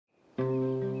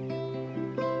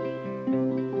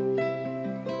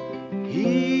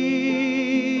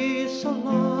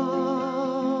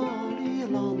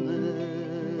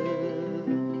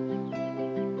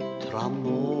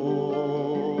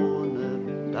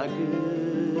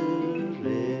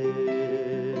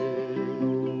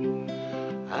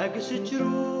agus y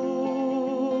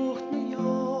drwch ni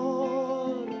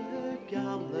o'r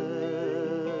gael.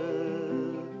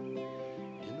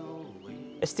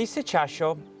 Ystí sa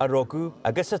teasio a rogú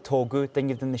agus a tógu den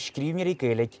gyda na sgrífnir I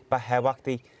Gaelig ba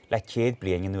hewachtaí le céad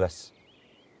bliain nuas.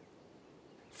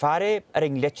 Fare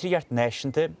yng Ngletri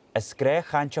Nesianta a sgre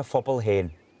chantio phobl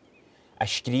hen, a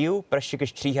sgríw brysig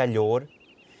tríthe leor,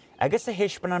 agus a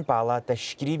hisban an bala de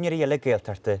sgrífnir I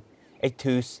Gaeltarta ag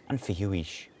tús an fihiú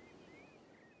is.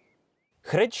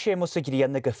 Chrid Séamus a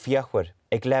Grianna go fiachhar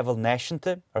ag lefel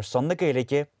Nesianta son na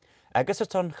Gaelige agus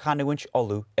ton chanúint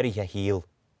olú ihe híl.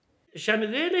 Sian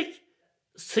Gaelig,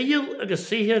 síl agus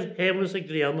síhir Séamus a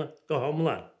Grianna go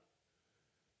homlan.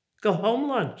 Go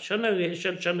homlan, sian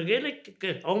Gaelig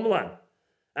go homlan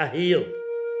a híl.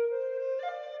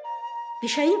 Bhí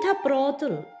sé ionta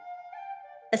bradal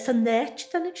is a net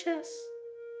dan ag sias.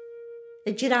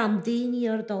 A ddíram daoine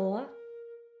ar dá.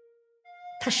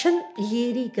 Tá sin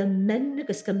léirí go min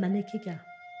agus go minic ige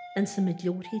an sa mid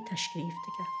leorthaí tá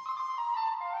scríbhte.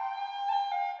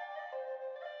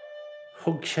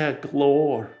 Thug sé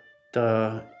glór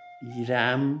de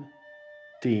ddíram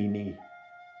daoine.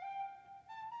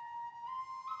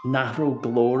 Nachró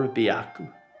glór a bí acu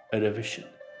ar a bhisin.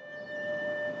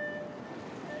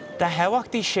 Da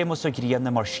hewachtaí Séamus a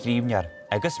Grianna mar sgríbnear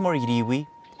agus mar ríomhaí,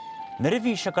 nuair a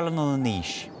bhí se go na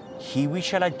níos, híomhaí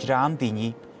se le drám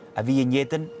daoine a bhí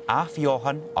inéan a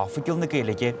fiohan áfagil na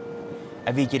Gaelige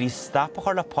a bhí gurí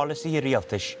stapachar le policy I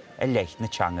rialtas a leicht na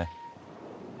teanga.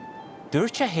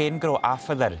 Dúirt sé héin gur ó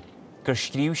áfadar gur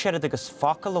scríb sé agus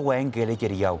facail a bhain Gaelig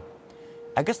riamh,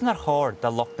 agus nar chóir de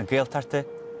loch na Gaeltarta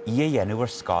I a dhéanú ar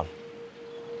scáil.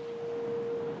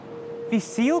 Bhí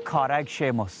síl Corrach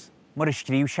Séamus mar a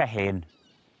scríb sé héin.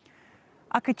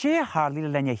 A go dé a hárlaí le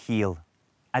lenne híal,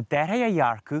 a deirthe a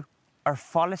dhearcú ar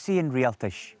policy an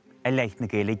rialtas a leicht na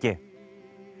Gaelige.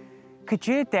 Go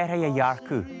dé deirthe a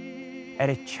dhearcú ar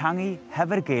a teangaí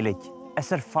hebar Gaelig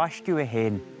is ar faisciú a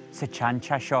héin sa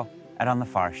teanta seo ar an na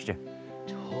farste.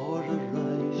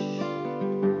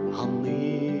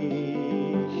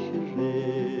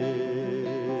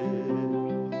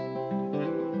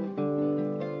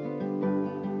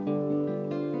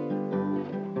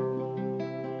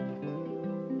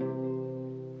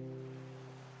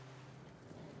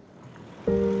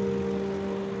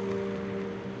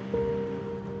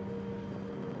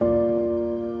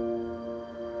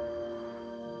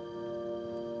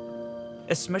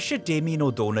 Is mis sé Damien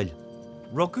O'Donnell,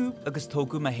 rugú agus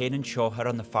tógu ma héann seo ar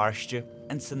an na farste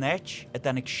an sanéit a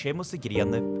danig Séamus a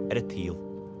Grianna ar a tíl.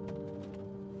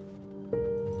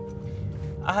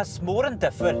 A has mór an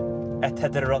differ a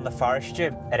teidir ar an na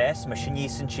farste ar mis sin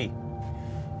níosan si,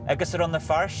 agus ar an na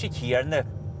farste cíarna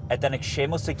a danig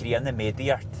Séamus a Grianna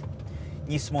médiart,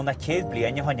 níos mó na céad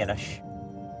bliain a hanyanas.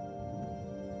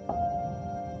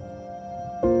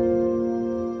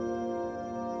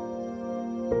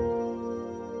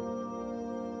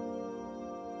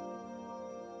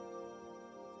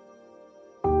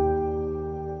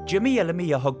 Jimmy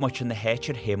Elimi a hug much in the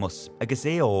hatcher Séamus agus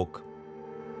óg.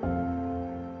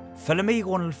 Filmi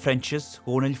gonal Frenches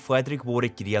gonal Frederick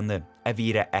Warwick Grianna a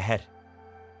víra eher.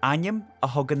 Anyam a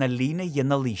hug na lína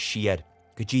dhéanalí siar,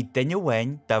 go dtí duine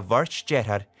bhain da bhairt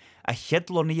dearthar a chead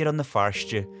lonaí ar an na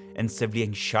farste in sa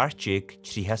bhliain seairteag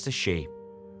tríthe sa sé.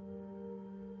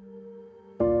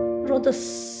 Rud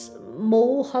is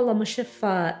mó hallam se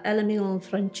fa Elimi an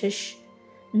Frenches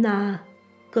na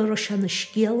gur se na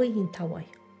scéalaí ionta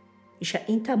bhaid. I sé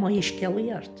ionta mai I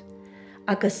scéalaíart.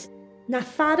 Agus na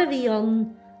fara bhí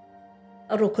an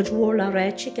a rocad mhór le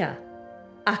réiteige,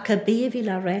 ach a bé bhí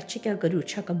le réiteige go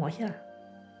rúte go maithe.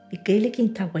 Bhí Gaelig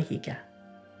ionta bhaithige.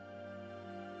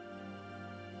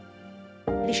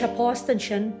 Bhí sé pástan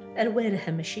sin ar bhuir a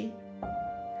heimeisí.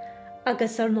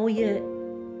 Agus ar nóie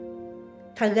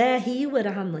tá gá híú ar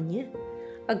a hanlanne,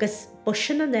 agus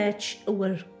busin a néit a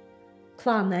bhfuir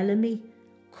chlán Elimi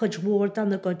chud mhór dan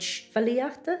na god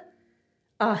feliachta,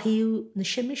 a hiú na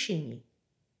siimiisiní.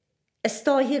 Is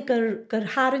stáithe gur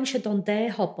háann se don dé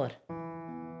hopper.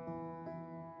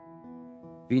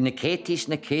 Bhí na céitís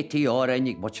na céití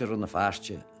árainnig muir an na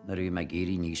farste na rú me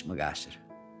géirí níos mo gasar.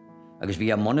 Agus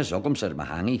bhí a monas agamsar ma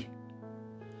hangaí.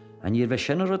 An níor bheith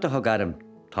sinna rud a thugarim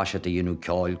tá sé a dhéanú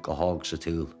ceáil go hág sa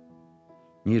túil.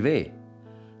 Níor bheith,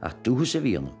 ach dúchas a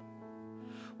bhíanam.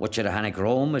 Muir a hanig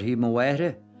rám ar hí mo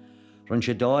bhaire, run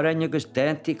sé dárain agus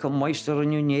daintí go maistar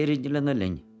an néirid le na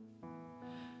linn.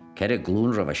 Ceir a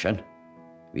glún ra bheith sin,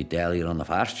 bhí déalaí an na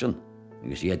farstean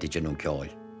agus iad an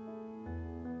ceáil.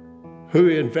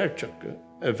 Hui an bhirteach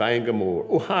a bhain go mór,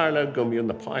 ó hála gom íon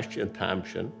na páiste an tam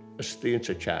sin, ysdyn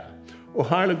sa cha. O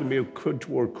harla go miw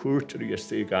cwdwr cwrtr i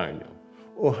ysdi garniol.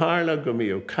 O harla go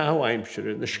miw caw aimsir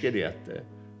yn ysgiriate,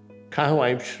 caw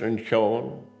aimsir yn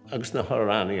llawn agos na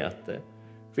horaniate.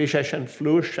 Fi sy'n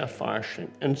flwyr sa farsin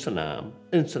yn sy'n am,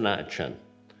 yn sy'n adsian.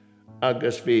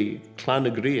 Agos fi clan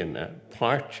y Grianna,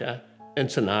 plartia yn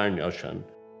sy'n arniol sy'n.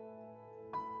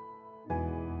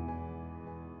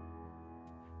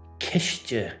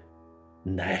 Cystio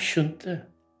nasiwnta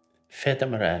fed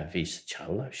am ra fi sy'n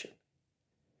chala sy'n.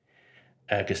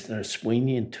 Agos na'r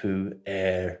swynio'n tŵ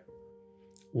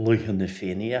lwyhwn y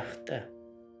ffeiniachta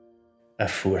a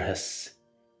ffwrhas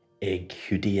ag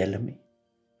hwdi elemi.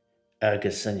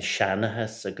 Agos yn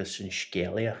sianahas agos yn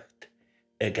sgeliacht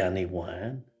ag an ei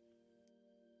wan.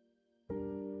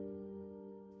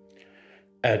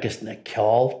 Agos na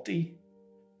calti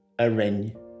a ryn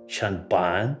sian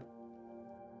ban.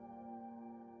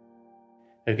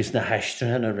 Agos na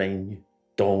hastrahan a ryn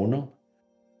donal.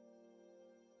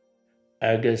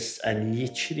 Agos an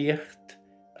litriacht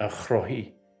a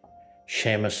chrohi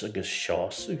Séamus agos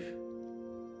siosuf.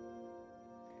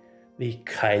 Fi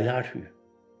cailarhu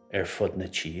fod na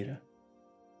tira.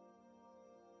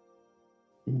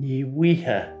 Ni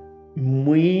wiha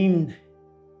mwyn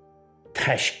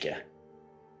tasga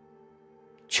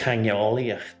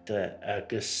changioliachta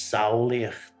agos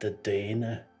sauliachta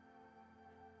dyna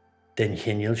den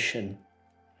hynil sin.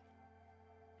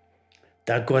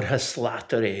 Da gwr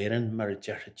hyslator erin mar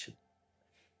jarchyn.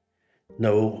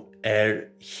 No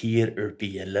hir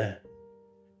biela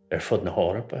fod na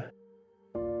horba.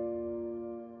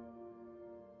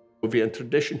 We have a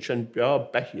tradition in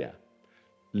Behia,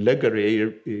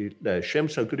 Legare le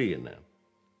Séamus a Grianna.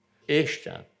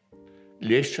 Eista,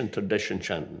 leistion tradition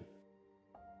in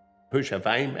Hús a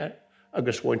Weimer,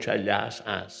 agus one cha las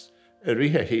as, a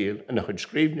riha heel and a chud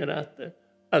scríbnearata,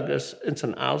 agus in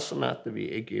san alsanata vi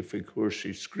egi fi cursi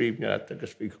scríbnearata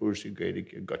agus fi cursi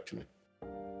gaedig a gotchna.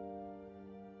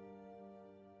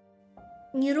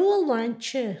 Ní ról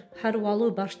waintse har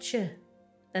walu bartse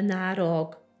a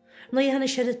nárog. No I hanna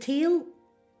siar a tíl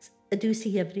a dús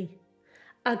I hebrí,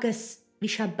 agus bhí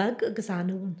se bag agus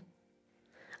anúin.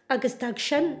 Agus dag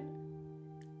sin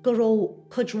go ró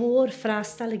codhór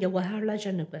frástal ag a wahar le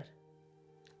janugwer.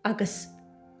 Agus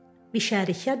bhí se ar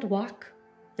a chead wach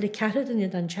ar a cearad in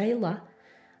iad an teila,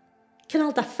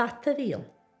 cinál da fatta bhíal.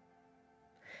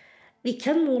 Bhí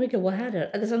cin mór ag a wahar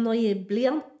agus an nói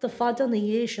bliant da fada na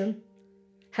dhéisian,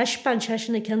 heispan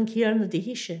sesin a cin cíar na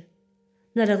dihíise.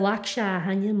 Nar a lach se a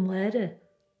hanne mar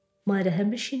a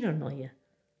hymysyn ar noia.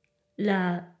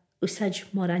 La wsad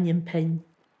mor angen pen.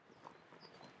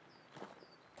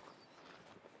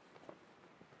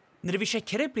 Nyr fi se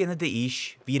cere blina dy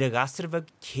is fyr ag asrfag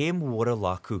cem wara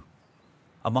lacu.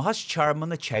 A mahas charman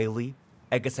na chaili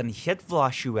agus an hiad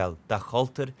vlasiwel da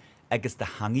cholter agus da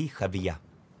hangi chavia.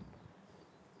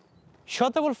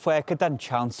 Siod a wal fwec dan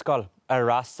chanskol a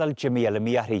rastal Jimmy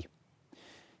Elemi ahi.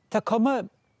 Ta coma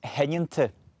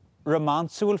henjente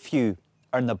romansúil fiú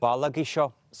ar na ballagi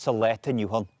seo sa leita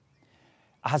nniuhan.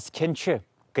 A has cinse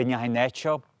gynne hainét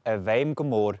seo a bheim go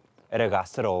mór ar a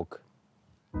gasar óg.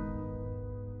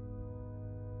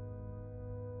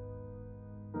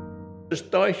 Is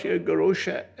dáise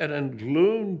goróise an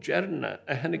glún jearna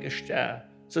a hennig iste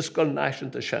sa scoil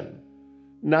náisiúnta sin.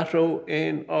 Naró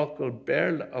éon ácail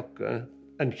béarla aca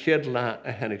an chiadla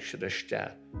a hennig siad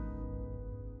iste.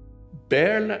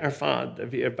 Béarla fad a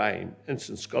bhí bain in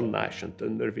san scoil náisiúnta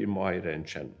nar bhí máire an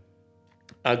sin.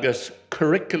 Agus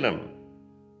curriculum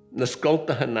na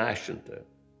scoiltatha náisiúnta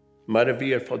mar a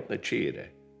bhí fod na tíre.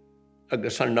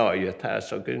 Agus ar náide tá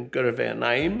agan gur a bheith an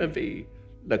aim a bhí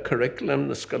le curriculum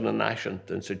na scoil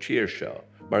náisiúnta in sa tír seo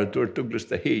mar a dúir Douglas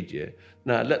de Héide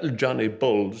na Little Johnny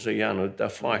Bulls a dhéanamh de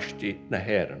fáistí na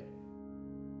héireann.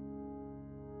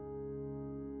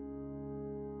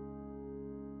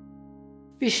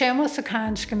 Bhí Séamus a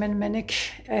cáins go minic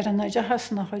ar an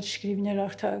éidechas na chuid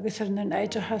scríbneoireachta agus ar an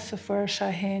éidechas a fuair se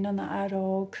héana na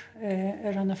aróg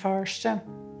ar an na fáiste.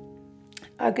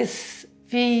 Agus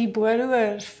bhí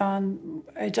buir fan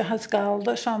éidechas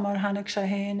galda se mar hanig se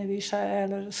héana a bhí se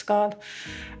eile ar a scáil.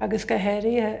 Agus go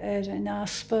héirí ar an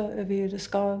aspa a bhí ar a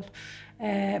scáil.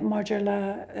 Maidir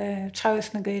le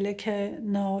traus na Gaeilge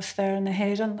nó stair na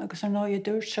héireann agus ar náid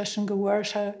dúirt se sin go bhfuair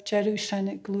se jeú sin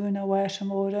ag glún a bhhair sem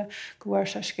móra, go bhfuair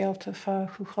se scéalta fa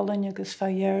chucholainn agus fa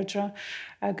dhéardra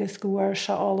agus go bhfuair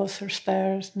se álas ar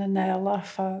stair na néla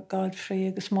fa Godfrey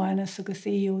agus Moinas agus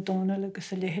O'Donnell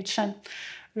agus a léhéid sin.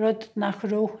 Rud nach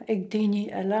ró ag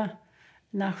daoine eile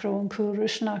nach ró an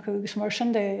cúris nach agus mar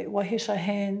sin de waithí se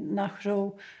héin nach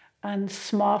ró an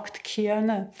smacht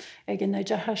cíarna ag an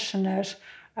éidechas sin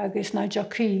agus na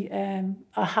jockey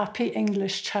a happy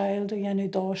English child a dhéanú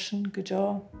dásin go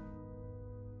deo.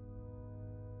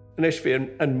 Nes fi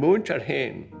yn mwyn ar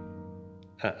hyn,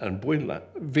 yn bwynla,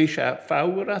 fi eisiau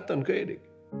ffawrat yn geirig.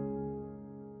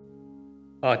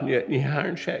 Ond ni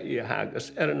harn se I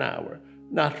hagas yn awr,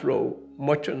 nath ro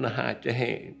much yn na hat y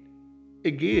hyn.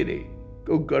 I geiri,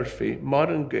 go gyrfi,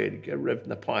 mor yn geirig a rif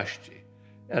na pwasti.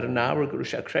 Yn awr gwrw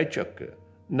se crediog,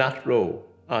 nath ro,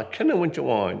 a cynna wynt o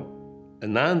wain,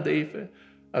 yn na'n deifa,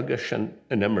 agos sy'n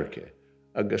yn ymyrca,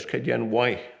 agos cedian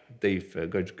waith deifa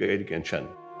gos geirig yn sy'n.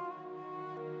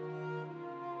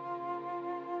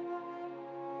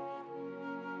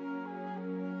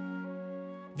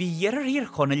 Bhí dhearar hir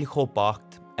chonaill cho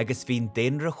bacht agus bhín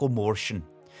déanra cho mórsin.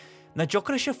 Na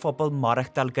jocar sé phobal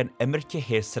marachtal gan imirce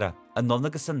héasra a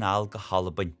nonagus an náil go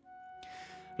halabain.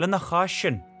 Le na cháis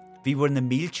sin, bhí bhar na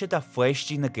mílte da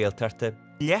foiistí na géaltarta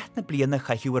lecht na bliana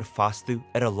chaithú ar fastú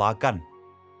ar a lagan.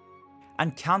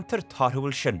 An cantar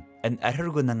tarthúil sin in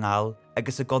ihir go na ngáil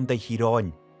agus a gonda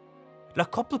híráin. Le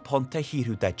coppla ponta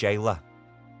hírú da jaila.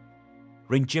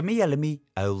 Ring Jimmy Elimi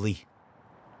Owley.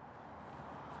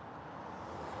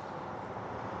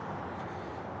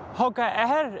 Thga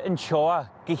ihir an seo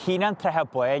go hínan trethe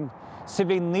buin sa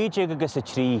bhí 9 agus a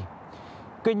 3.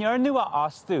 Go nearnú a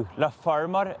astú le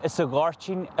farmar is a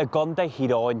gáirtín a gonda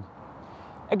híráin.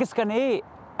 Agus gan é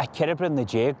a ceiribrin na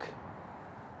déag.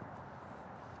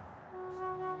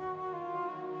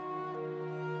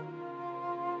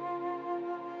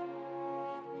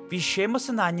 Bhí Séamus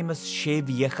an animas sé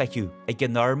bhíochaithú ag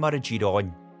an normar a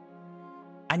díráin.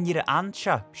 An níor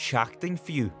anse 16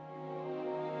 fiú.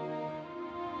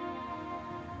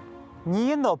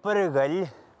 Ní an obair a ghail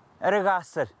ar a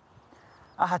gasar,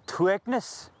 a ha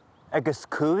tuagnas agus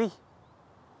cúi.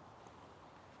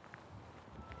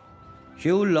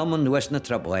 Siú loman nuas na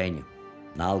trabhaine,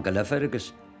 náil go lefar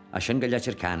agus a sin go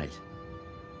letir canil.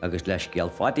 Agus leis geal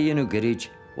fadaí inú girid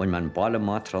bhain man balla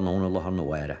má tróna lethar na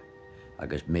mhaire,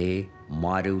 agus mé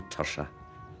marú tarsa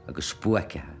agus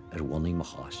spuaicethe ar bhunaí mo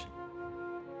chás.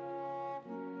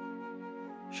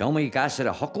 Seom í gasar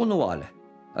a hocú na bhála,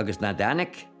 agus na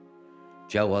Danig,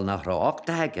 Jawal nach ra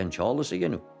ochtathe an seálas a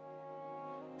dhéanú.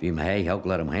 Bhí me hé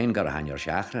heaglar am hain gar a hain ar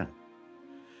seachran.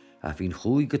 A bhín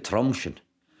chúi go tromsin.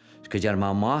 Go dear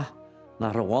má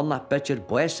nach ra bháin nach betir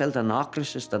buesel an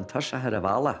acras is den tarsa ar a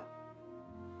bhela.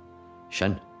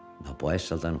 Sin na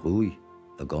buesel an chúi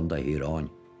a gonda híráin.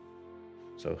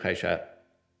 So chaise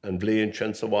an bblion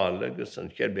sin sa bháil agus an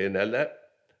chearbéon eile,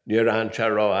 níor an se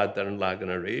rá adar an lagan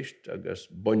a réist agus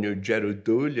bunú jeú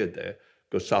dúile de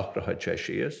go sacratha te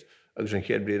síos, agus an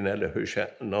chearbéon eile thuise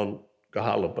an go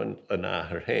halaban an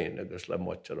áthar hain agus le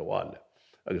muir a bháile.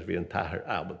 Agus bhí an tathar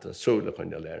abalt a súla chun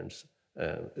learns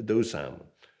dús am,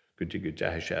 go dtí go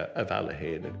deithe se a bhela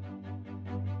héine.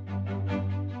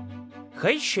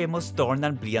 Chaid Séamus dorn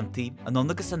an bliantaí an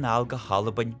onagus an náil go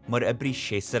halabain mar ibrí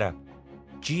séasara.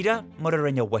 Díra mar a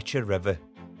rinne witir ribhe.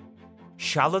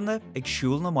 Sealanna ag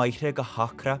siúl na maithre go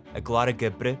hacra a glár a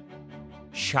gibre.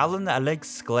 Sealanna alig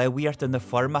sgléhuiart in na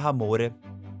forma ha móra.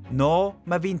 No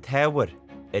ma bhín téhar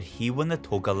ar híwan na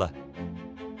tógala.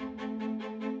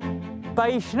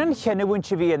 Ba sin an chennehain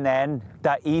se bhí an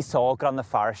da íságra na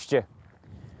farste.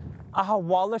 A ha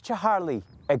wallet a Harley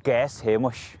a gais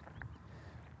Séamus.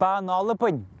 Ba an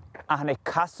álabain a hanna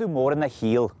casú móra na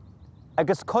híl,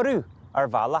 agus corú ar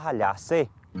bhela ha leasa.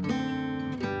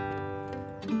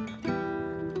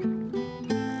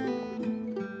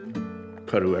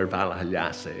 Corú ar bhela ha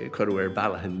leasa, corú ar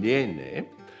bhela ha néine,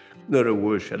 nuair a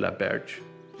bhuail se le beirt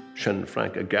sin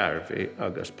Frank a Garvey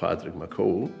agus Padraig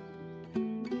McCall.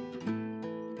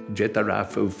 Jet a rá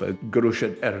fufa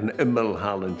grúisiid ar an imil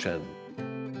hallan sin.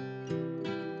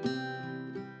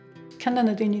 Ceanna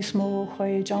na daoine smó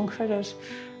chuir Johnchar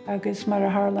agus mar a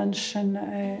Harlan sin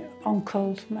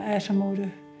uncle éitimóra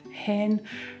hain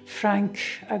Frank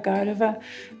a Garvey.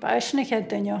 Ba eisna chéad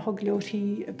daine thug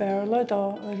leotaí béarla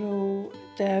dá aró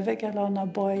David eile na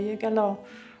Boig eile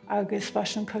agus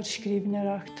bais an cod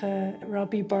scríbneachta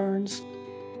Robbie Burns.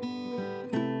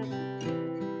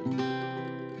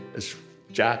 Is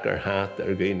Jack ar hat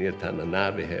ar ghaine tan na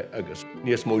nábithe agus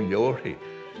níos mó leorthaí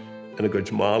ina go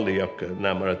málaíocha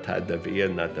ná mar atá da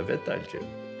bhíon na da bhitailte.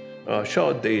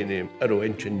 Seo daoine ar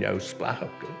óhainte neamh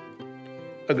splachacha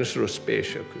agus ro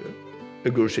spéiseacha, a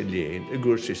gúir sé léon, a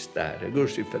gúir sé stair, a gúir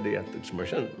sé fadaíochtas mar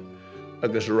sin.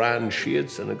 Agus ran siad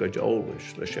sanna go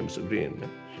deolais le Séamus a Grianna.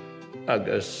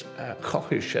 Agus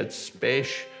chochir siad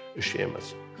spéis a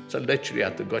Séamus. Sa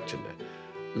litríat a goteile.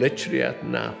 Litríat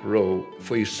nach ró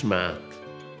faoi smát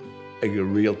ag a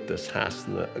rialtas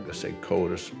hasanna agus ag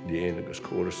córas léon agus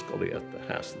córas scoíocht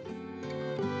a hasanna.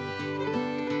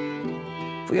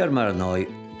 Bhuiar mar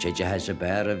nói, Tjeje has a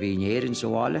bear a bhí néir in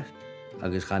Saol,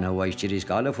 agus chan a waistir is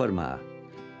gala for ma,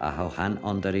 a how han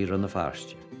onder I run the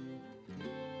farst.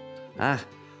 Ach,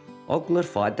 ogler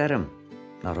fadarum,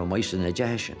 na romeis in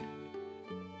education.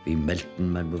 Bhí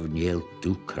Milton man move néil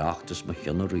dú crachtas ma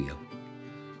chunna rio,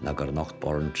 na gar nacht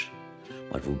bornt,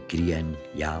 mar bhú Grianna,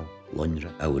 Ial, Lunra,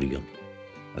 Aurion,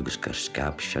 agus gur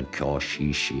scab shan ceá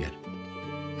siar.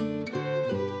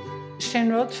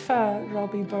 Sin rud fa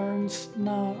Robbie Burns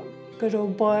na go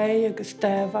boy agus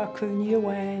Dave a cúni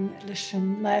bhhain leis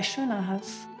an leisún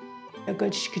ahas. A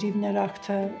good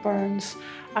scríbneachta Burns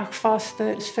ach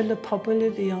fásta is fila pobl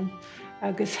a bhíon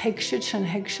agus heigsid sin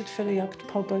heigsid filaíocht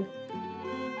pobl.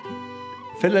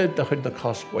 Fila de chud na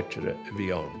coswatchere a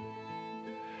bhí an.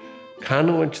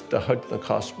 Canhaint de chud na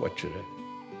coswatchere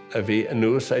a bhí an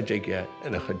úsáid ige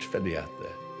ina chud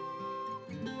filiata.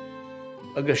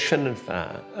 Agus sin an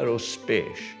fear ar ó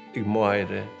spéis ag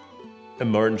máire a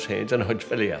Murns Haines an chud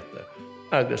filiata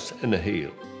agus ina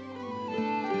híl.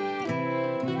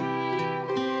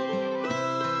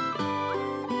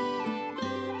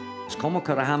 Como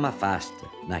Corrach fasta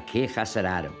na céchas ar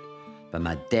adam, ba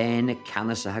ma déine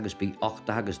canas agus bí 8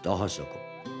 agus 10 go.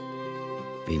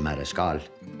 Bhí mar a scáil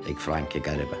ag Frank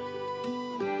Gariba.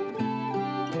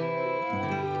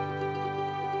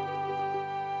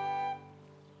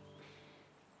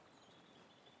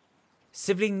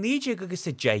 Sibling níide agus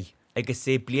a dé agus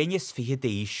é blianas fihe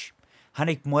déis,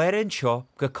 hanig muir an seo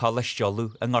go cholas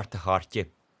jolú an orta háte.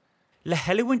 Le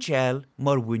helúan gel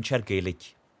mar bhaintear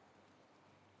Gaelic.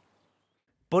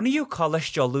 Buníú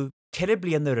cholas jolú ceir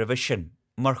blian na rivision,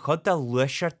 mar chud dal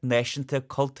luisiart náisianta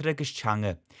cultúra agus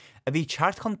teanga, a bhí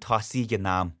teart chun tosaí go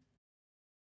nám.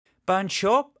 Ba an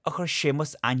seo a chur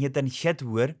Séamus aine den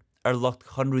cheadúir ar lot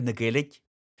chunrú na Gaelic,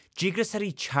 dígras ar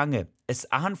í teanga is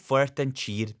ahan fuirt an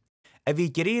tír, a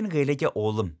bhí geirí an Gaelige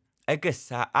ólam,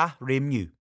 agus a réimniu,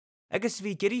 agus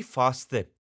bhí geirí fásta,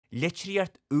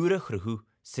 litríart úra chruthú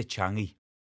sa teangaí.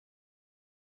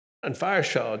 An fear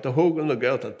seo de thógan na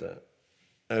Gaeltachta,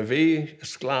 a bhí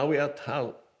scláiad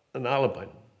tal an Albain.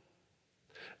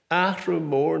 Athrú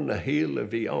mór na híl a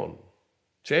bhí an,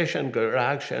 Téis an go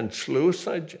raag sé an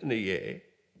slúsaid na dhé,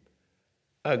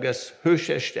 agus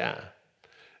thuiséiste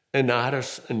in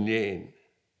áras an dhéin,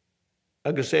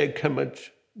 agus é cymid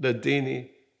de daoine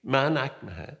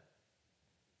manachmathe,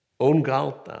 ón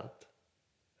galtad,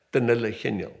 den le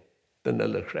chineal, den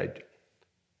le chreidir.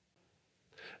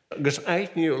 Agus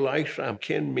eitniú leithram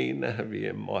cin mína a bhí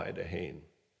máid a hain.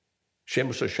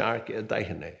 Séamus a searci a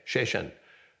daithne, sé sin,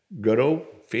 goró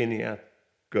féiniad,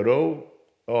 goró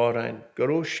árain,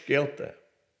 goró scéalta,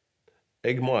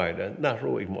 ag máide, nach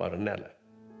ró ag máir an eile.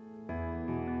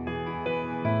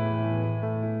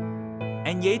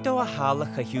 En dhéadó a hála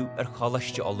chaithú ar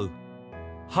cholaiste olú.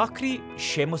 Thacrí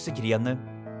Séamus a Grianna,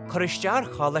 choristear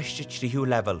cholaiste tríú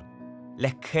level, le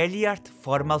céiliart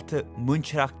formalta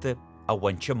múnseachta a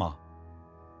bhainte má.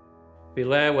 Bhí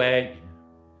le bhhain,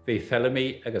 bhí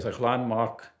fellamí agus a chláán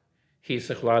mach hís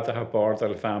a chlád a bord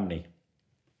ar family.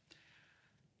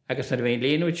 Agus na bhíon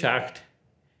líonú teacht,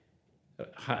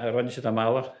 runne sé a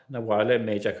mála na bháile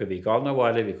méideach go bhí gáil na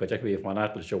bháile, bhí chuideach bhí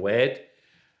fáinat leis bhhéad,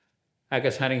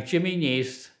 agus haring Jimmy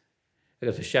níos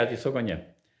agus a seadí suganne.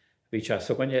 Bhí te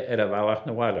suganne ar a bhhealach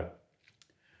na bháile.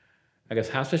 Agus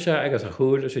hasla se agus a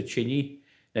chúil leis a tíní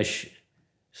nes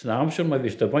snámsúil ma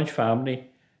bhís do buint family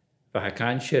ba ha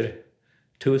cansir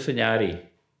tús an earí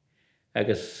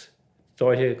agus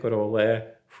dóithe go ró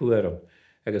le fuaram.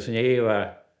 Agus an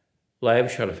éh leibh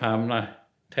se le famna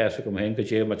teasa go hen go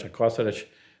dé mat a cosa leis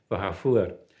ba ha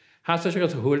fuar. Hasla se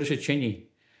agus a chúil leis a tíní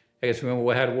agus mé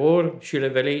bhhair mhór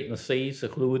siúla bhelí na saoí a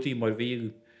chlúdaí mar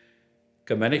bhí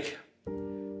go minic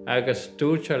agus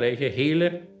dúirt se leiche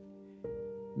héile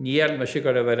níl me si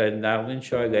go a bhar an nálann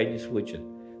seo a gaiine súide.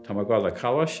 Tá mar gáil a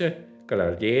cáhaise, go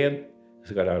ar déan,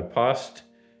 go ar post,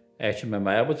 éit me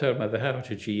meabatar me bheitthe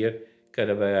te tír go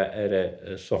a bheith ar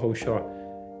a sothó seo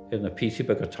in na písi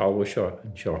be go táha seo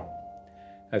an seo.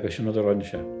 Agus sin a runne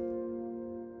se.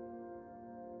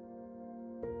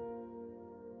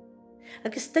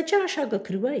 Agus dyjar se go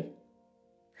cruai.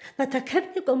 Na ta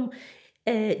cefni gom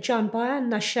John Bain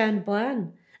na Sean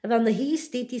Bain, a fan na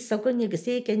hís díti sogan agus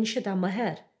é gensiad am a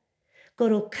her.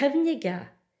 Gor o cefni ga,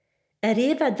 a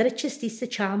réfa dritches tí sa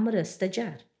chamara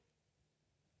dyjar.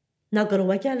 Na gor o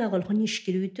wagja lagol honni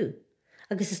skrúdu.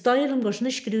 Agus is dair am gos na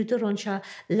skrúdu ron se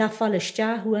lafal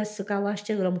ystia hua sa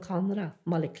galaste grom canra,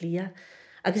 maliklia,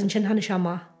 agus yn sin hanna se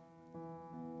ma,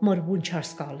 mor bún char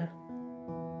scala.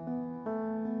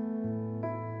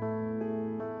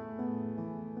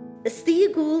 Stí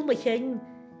gúil ma chéin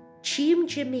tíim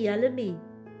Jimmy Elimi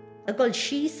a gáil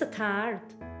sí sa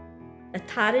tard a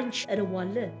tarint ar a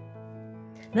bhile.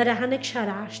 Nar a hannig se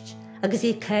ráist agus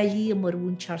é cailí a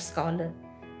marún tear scala.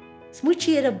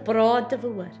 Smúti ar a brád a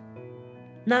bhhuar.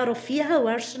 Nar ó fiatha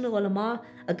warsan ó má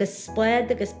agus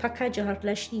spáid agus pacaid a hart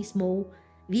leis níos mó,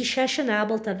 hí sé an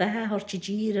abalt a bheitthe hort i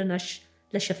ddír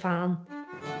leis a fán.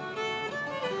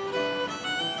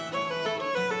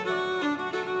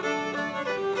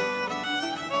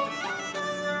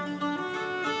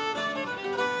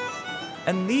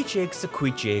 An níéig sa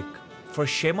cuiéig for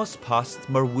Séamus past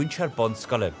mar bhaintear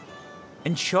bonscoile.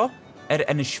 An seo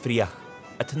inis fríach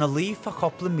a tanna líomh a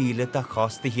chopla míle de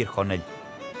chásta hir chonail.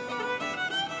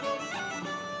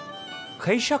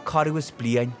 Chay se carúas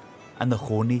bliain a na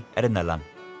chónaí ar an Ilan.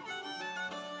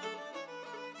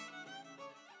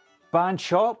 Ba an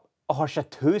seo a thuir se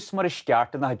tús mar is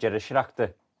cearta na deireadh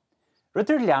seachta.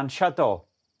 Ruidir lean se dó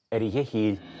ar ihe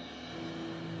híl.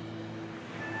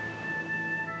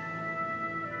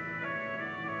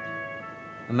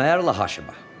 A mér le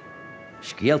hasisiba.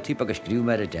 Scialtí agus scríú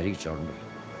mar a Derry Journal.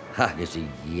 Agus I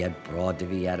dhéad brád a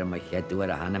bhí ar a cheadú ar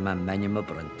a hanna me menim a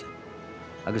brunta.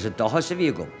 Agus a dochas a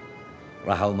bhí go,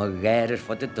 ra ha ma gairir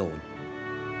fod a dón.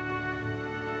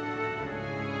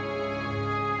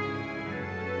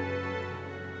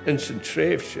 In san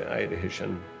tréimh se éirithe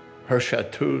sin, thuir sé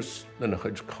tús lena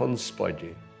chuid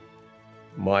conspáidí,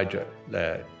 maidir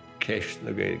le ceist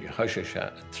na Gaeilge, thoise se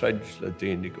a treid le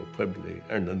daoine go puiblí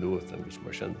ar na nuacht agus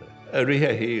mar sinnda. A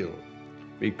ríthe híal,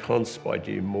 bhí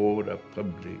conspáidí mór a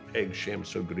puiblí ag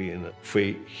Séamus ó Grianna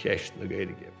faoi cheist na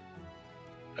Gaeilge.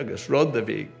 Agus rud a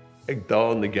bhí ag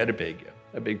dá na Gerbéige,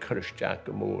 a bhí chuiristeach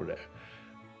go mór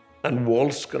an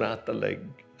bhólscrát a le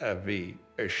a bhí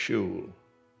ar siúl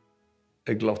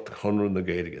ag lot chunú na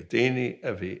Gaeilge. Daoine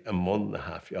a bhí a món na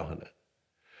hafiochanna.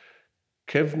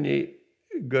 Cefhní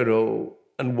go raibh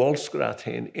an bhólscrát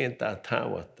hain aonta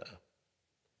táhata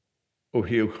ó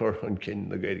hiú chur cinn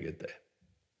na Gaeilge de.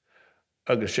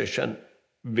 Agus sé sin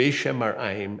bhí sé mar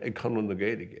aim ag chunú na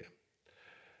Gaeilge.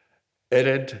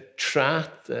 Ered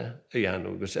tráta a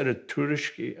dhéanú, agus ered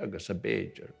tuairiscí agus a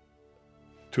béidir.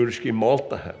 Tuairiscí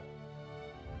máltathe,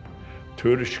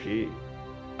 tuairiscí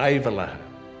aibhalathe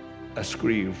a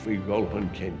scríomh faoi gholthain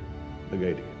cinn na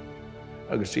Gaeilge.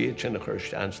 Agus iad sin a chuir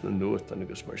steans na nuachtain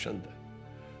agus mar sinnda.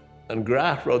 An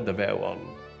grath rud a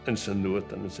bheith in san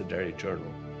nuachtain in sa Derry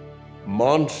Journal.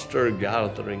 Monster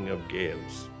gathering of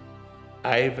Gaels.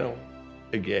 Aibhil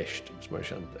a gceist agus mar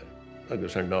sinnda.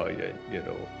 Agus ar náide,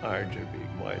 airdir bhí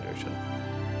maidir sin.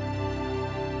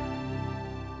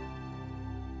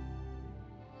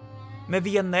 Me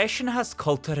bhí an nationhas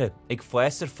cultúre ag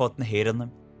fues ar fod na héireanna,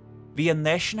 bhí an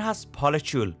nationhas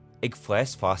politiúil ag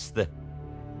fues fásta.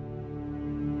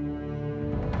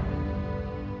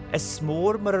 Is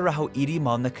smór mar a rathú irí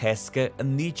man na cesca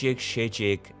an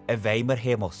 1960 a bheith mar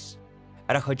Séamus,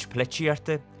 ar a chuid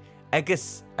pleitiarta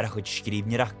agus ar a chuid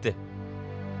scríbneachta.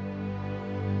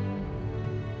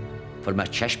 For ma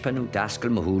chespanú dascail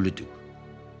ma húladú.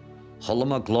 Chola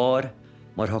ma glár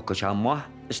mar thuca se ma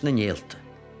is na néalta.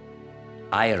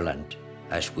 Ireland,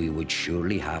 as we would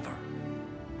surely have her.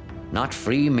 Not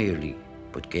free merely,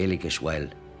 but Gaelic as well.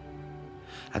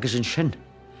 Agus an sin,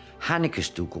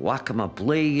 Hannikas tú go wacha ma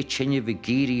blé a tinne vi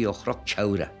gíri o chroch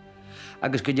tsaura,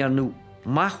 agus go dearnú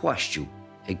machhaistú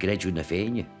ag greidiú na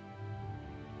féine.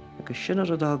 Agus sin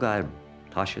ar a dag arm,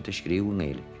 tá sé a scríú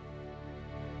Gaelic.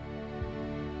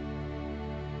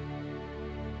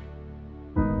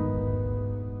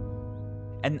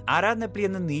 An ara na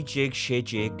bliana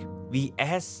 1960 bhí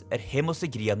ehas ar Séamus ó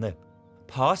Grianna,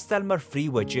 pástal mar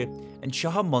fríomhaide an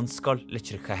seocha monscoil le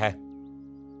trichathe.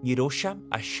 Ní róise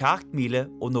a 7,000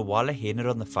 ó na bhála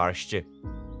héanaar an na farste.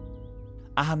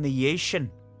 A han na dhé sin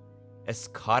is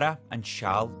cara an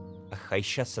seáil a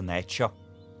chaise san éit seo.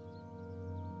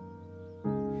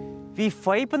 Bhí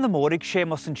fáib an na mórig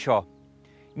Séamus an seo.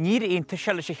 Níor aonanta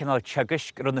se leis a chinál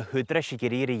teagas gur na húdra sé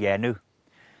géirí a dhéanú.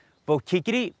 Bó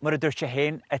cigirí mar a dúirt sé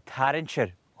héin a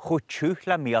tarintir chu túch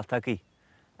le míaltagaí,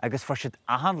 agus for siad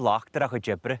ahan láchtar a chu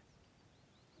dibre.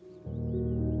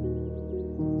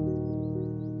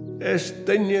 Is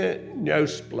duine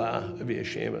neusblá a bhí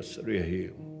Séamus a ríthe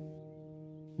híal.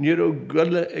 Ní raibh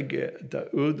gulla aige de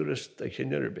údras de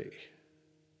Chinnarbé.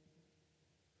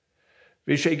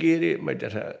 Bhí sé géirí mar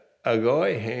deartha a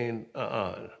gáid héin a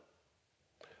an.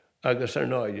 Agus ar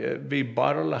náide, bhí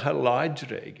barlathe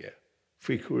láidre aige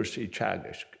faoi cuasaí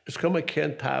teagas. Is cum a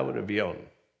cén tábhar a bhí an.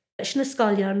 Is na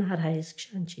scáilearn ar haisg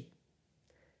seantí.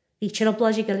 Bhí sin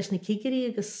bláidí galis na cigirí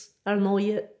agus ar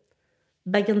náide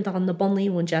began dan na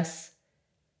bonnaíún jazz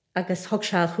agus thug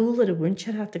se chúil ar a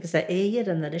bhaintearát agus a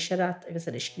éidir an ar isisiarát agus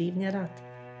ar a scríbnearát.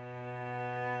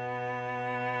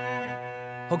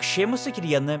 Thug Séamus a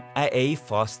Grianna a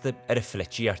fásta ar a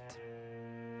flitiart.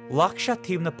 Lach se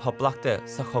tíom na poblachta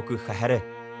sa chogu chahere.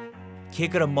 Cé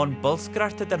gur an mon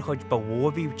bolsgrarta den chuid ba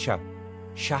bhóbhíúte,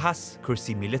 seahas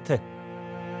cuasaí mílite.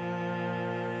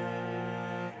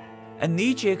 An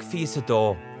nídéag fís a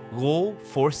dó, ló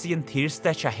fórsaí an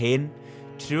tíirsteit a héin,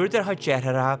 trúidir ha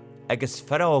dearthara agus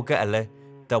fearóga eile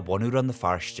da bhonúr an na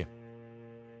farste.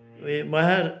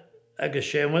 Maithir agus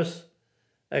Séamus,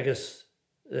 agus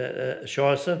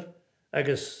Seosamh,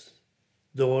 agus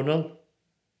Donal,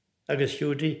 agus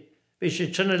Judy. Bhí sé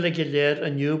tuna le go léir a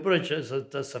Newbridge,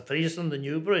 sa phrísan de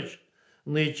Newbridge,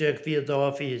 nídéag fí a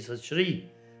dá fí sa trí.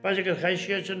 Baidir gur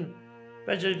chaisiad sin,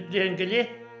 baidir léon go lé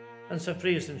an sa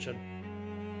phrísan sin.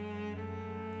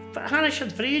 Hanna sin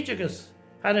fríd agus,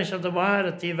 hanna sin do maithir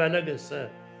a tí bheile agus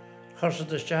chuirsa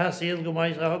isteach síl go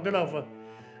maiid a thugaláfa.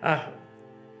 Ach,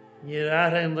 ní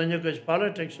ráithe an duine goid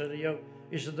politics ar a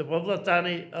is de pobla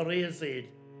tannaí a riad síl.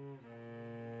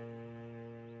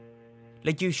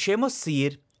 Le giú Séamus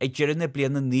sír ag deireadh na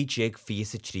bliana nídéag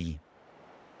fís a trí.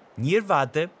 Níor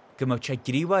bhada go mbeadh sé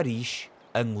gríomh arís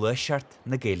an ngluaiseart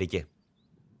na Gaeilge.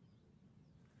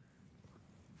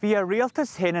 Bhí a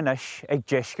rialtas héanais ag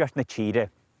deisceart na tíre,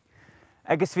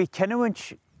 agus bhí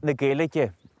cinehhaint na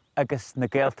Gaeilge agus na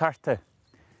Gaeltarta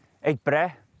ag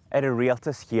breth ar a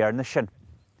rialtas chéarna sin.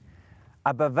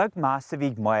 A ba bheag más a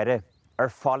bhíh maire ar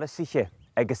fálasaiche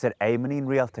agus ar éimeanín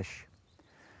rialtas.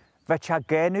 Bheith se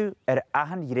géanú ar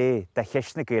ahan ré de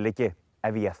cheis na Gaeilge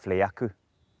a bhí a phlé acu.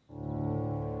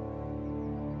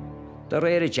 Da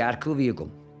réir a dearcú bhí gom,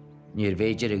 níor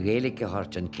féidir a Gaeilge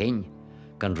thart an céin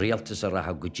gan rialtas a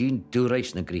ratha go dín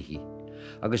dúrais na gríthaí,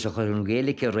 agus a chur an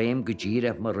Gaeilge réim go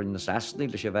díire mar run na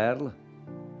sasnaí leis a bhéarla,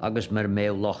 agus mar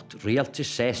méh locht rialtas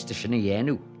sésta sin a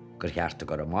dhéanú, gur cheartta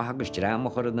gur amach agus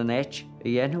dráma chur na néit a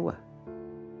dhéanúa.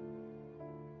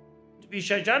 Bhí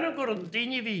sé deanna gur an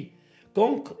daoine bhí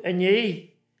gunk a né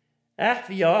ach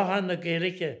bhí áhan na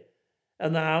Gaeilge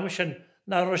an na am sin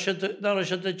ná sé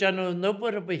de deanú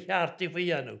nubar a bhearttaí fa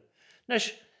dhéanú.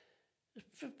 Nes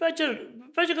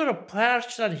beidir gur a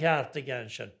páirt an cheartta gan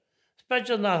sin,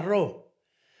 beidir nach ró.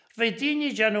 Bhí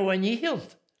daoine deanú a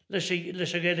níhilt leis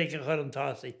a Gaeilge chur an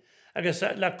tásaí, agus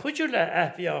le cuidiú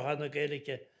le bhí áhan na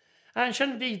Gaeilge. An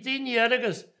sin bhí daoine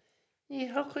agus ní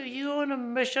thucha dúna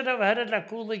meisiad a bhhead le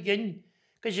cúla gin,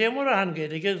 go sé mar a an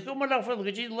Gaeilge, go mar lefuil go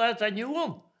dtí le a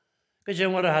nniuúin, go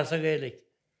sé mar a has a Gaeilge.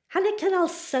 Hanna cinál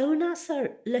saonas ar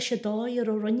leis a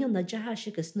dáir ó rinne na deis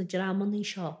agus na dramaní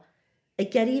seo, a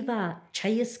geirí bha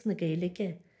teasc na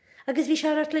Gaeilge, agus bhí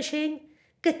seart le sin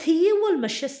go tíomhfuil me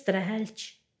si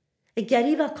strahailt, a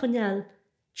geirí bha coneal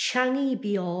teangaí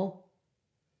bíá.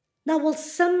 Na bhfuil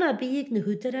sanna bíag na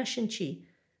húdar sin tí,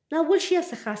 na bhfuil si a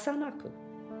chasan acu.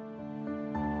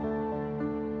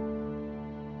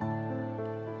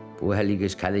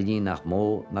 Buhelligus Caledí nach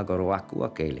mó na gur acu a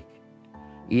Gaeilge.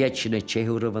 Iad sin na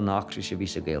téúra bh nachri sa bhí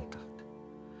a Gaeltacht.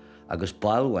 Agus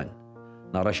balhain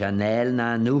nar a sé néil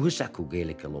na nuhas acu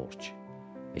Gaeilge lórt,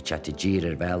 i te dír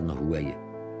ar bheal na huaie.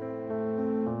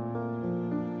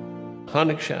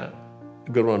 Tháinig sé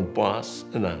gur an bás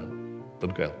in an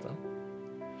don Gaeltacht,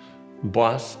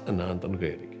 bás in an don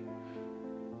Gaeilge.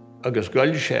 Agus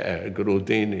gail sé gur ó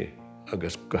daoine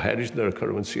agus go heiris nar a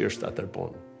chuhann síorstad ar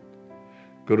bon.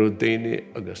 Gur ó daoine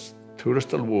agus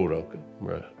túrastal mhóracha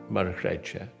mar a chréid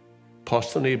sé,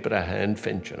 postannaí brethe an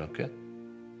finseanacha,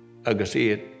 agus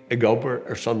iad ag obair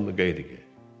ar son na Gaeilge,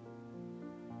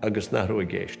 agus nachrú a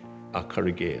géist a chur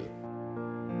a géal.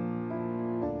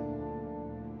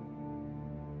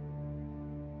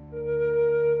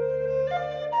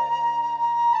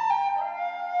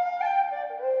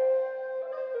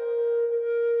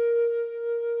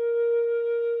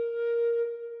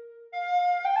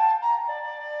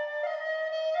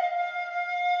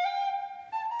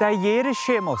 Da dhéir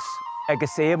Séamus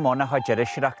agus mna ha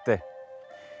deireisireachta.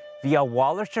 Bhí a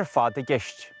bháilairt ar fad a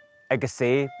gceist, agus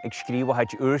ag scríomh haid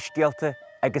uairscéalta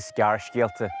agus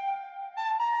gearrscéalta.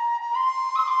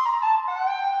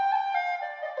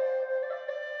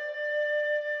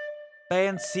 Ba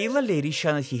an síl a léirí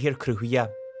se na híhir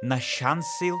cruthúia na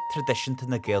seansíl tradiisianta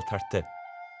na Gaeltarta.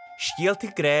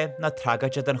 Scéalta gré na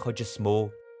tragaide an chuide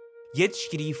smó, iad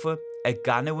scrífa a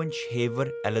ganhaint héhar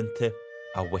eilenta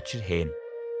a witir héin.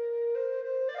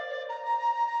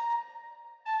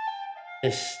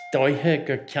 Is dóithe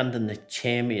gur ceandan na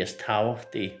téimi is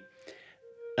táhachtaí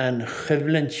an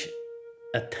chuimhlint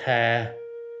atá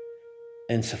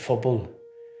in sa phobal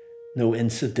nó in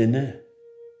sa duine.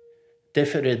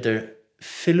 Deifir idir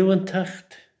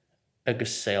fiúantacht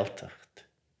agus saoltacht.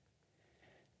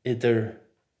 Idir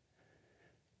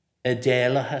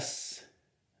idéalachas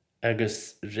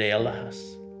agus réalachas.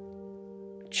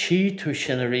 tí tú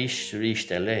sin a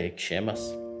ríist eile ag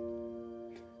Séamus.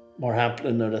 Mar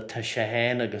hampla nuair a tá sé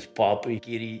héin agus Bobby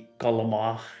géirí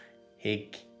galamach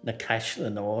ag na caisle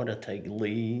na ára ag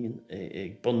líon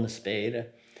ag bun na spéire.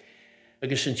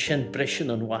 Agus an sin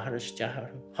brisin an waharas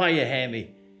dearú. Hai a héimi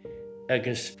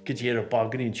agus go dtíar a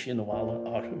bagarín sin a bhla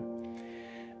orthú.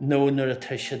 Nó nuair a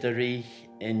tá sé a rí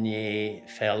in é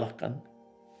félachan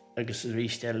agus a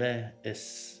ríist eile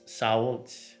is Saol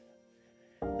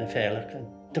na félachan.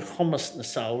 De chumas na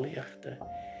saolaíochta.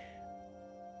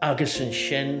 Agus an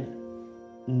sin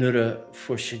nuair a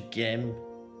fuair sé géim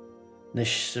na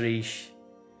srís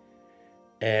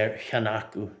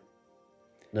cheanacú.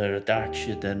 Nuair a dart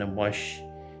siad in an muis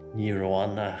ní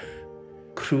roánach.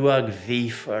 Cruag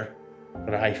bhífar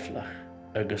raiflach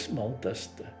agus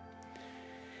maltasta.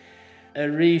 A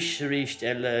ríist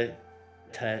eile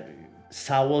tá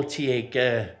Saoltí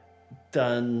ag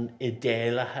don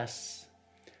idéalachas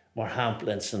mar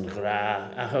hamplan san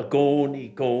ghra. A cha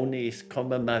gcónaí is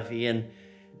cuma ma bhíon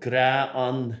ghra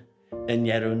an in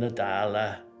Jearú na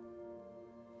Dála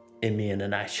I míon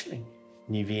an aisling.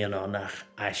 Ní bhíon annach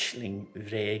aisling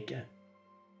bhréige.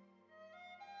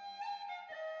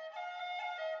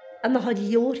 An na had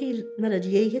leorí nar a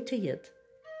dhéige tú iad,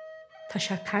 tá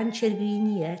sé cantir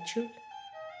gríní éitiúil,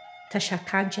 tá sé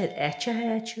cantir éite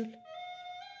éitiúil.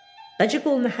 Beidir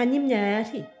gól na hanim na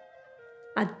éirí,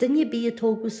 a dunne bí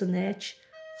atógus an éit,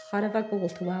 char a bheith gól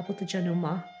tú abal a genú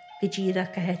ma, go ddíra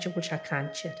a héite gúil sé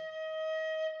cantir.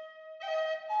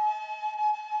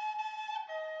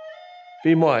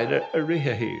 Bhí maire a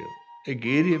rithe híal, I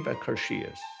géirí bheith chur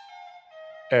síos,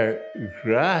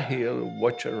 gráthíal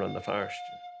watcher an na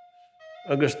farste.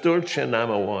 Agus dúirt sin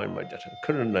am amháin mar dear an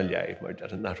curan na leibh mar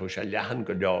dear an narthú sé leathan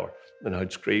go leor na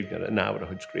chuid scríbnear, an ábhar a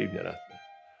chuid scríbnear atna.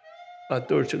 A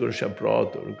dúirt sé gur sé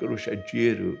bráúir, gur sé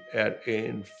díú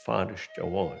éon fáiste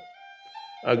amháin.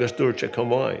 Agus dúirt sé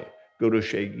cumáin, gur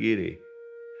sé géirí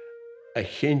a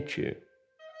chintiú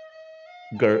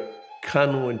gur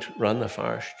canúint ran na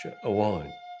farste amháin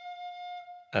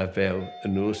a bheith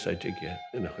an úsáidige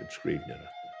ina chuid scríbnear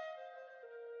atna.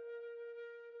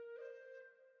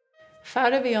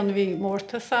 Far a bhí an bhí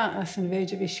mórtasa as an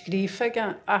bhéidir bhí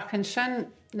scrífaige ach an sin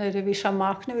na a bhí se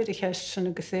mácna bhí cheist sin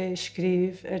agus é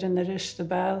scríb an ariste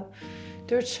bell.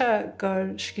 Dúirt se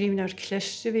gur scríbnear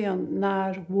cliste bhí an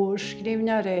nar mhór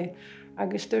scríbnear é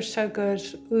agus dúirt se gur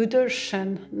úidir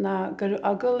sin na gur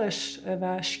agal is a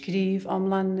bheith scríb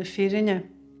amlan na fírinne.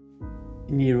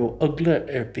 Ní raibh agla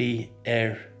bí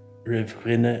ribh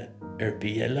rinne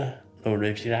bí eile nó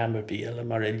ribh ram bí eile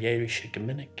mar a léirí sé go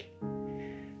minic.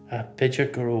 A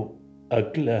beidir gur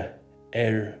agla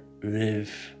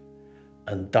ribh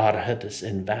an darthaid is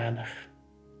in bheanach.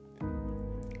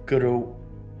 Gur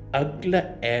agla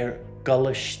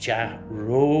galiste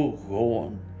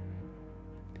rógóin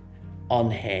an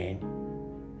hain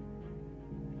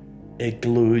I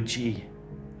glúidí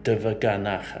de bheith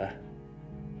ganacha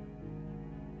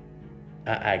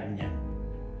a agne.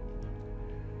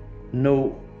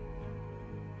 Nó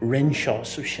rinseáú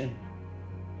sin.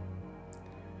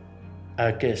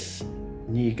 Agus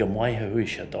ní go maithe hui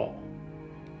sé dá.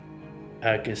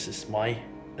 Agus is mai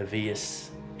a bhíos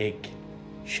ag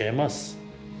Séamus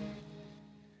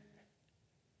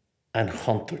an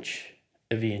chontúirt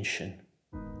a bhíon sin.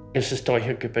 Is is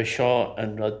dóithe go bheith seo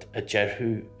an rud a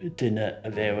dearthú duine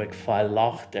a bheith ag fáil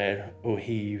lácht ó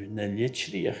híomh na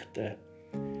litríochta.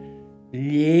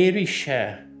 Léirí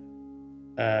sé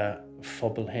a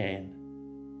phobal hain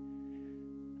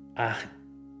ach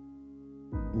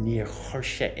níor chuir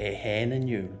sé héin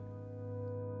aniu.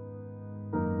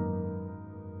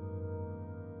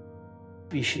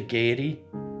 Bhí sé géirí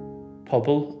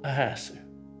pobl a háasú.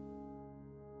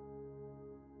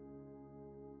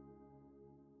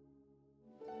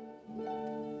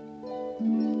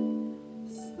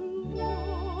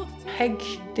 Heag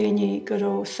daoine gur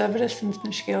ó Severus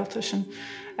na scéalta sin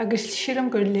agus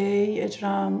siram gur lé I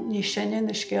drám ní sinne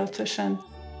na scéalta sin.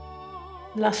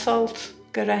 Lasalt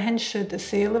gur rahann siad a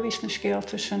séla vís na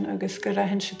scéalta sin agus gur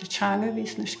rahann siad a teanga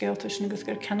vís na scéalta sin agus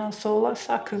gur cenál sólas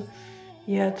acu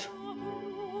iad.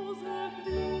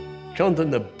 Ceantar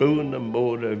na bún na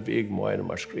móra bhíag maire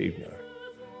mar scríbnear.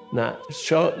 Na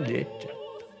seo léite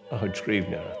a chuid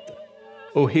scríbnear atá.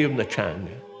 Ó híomh na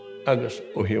teanga agus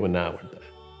ó híomh an ábharda.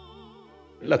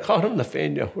 Le carm na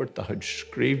féine chuirt a chuid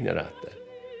scríbnear atá.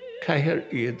 Caithir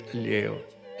iad a léo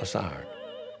as ard.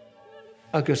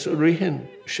 Agus rihan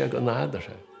sé go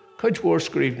nádartha. Caid mhór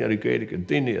scríbnear I géirigh a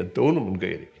duine a dónam an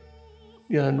géirigh.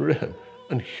 Ní an rihan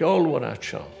an cheolhhar at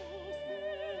seo.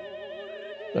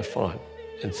 Le fáin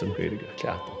in san géirigh a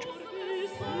cleatain.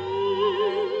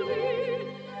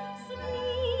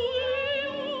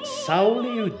 Saol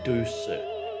yw dwsa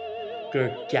gyr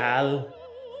gal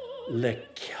le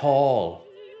ceol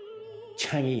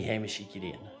changi Séamus i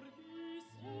Grianna.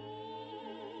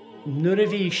 Nŵr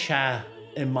fi sia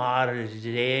y mar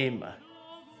rema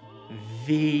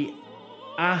fi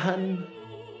ahan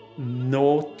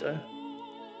nota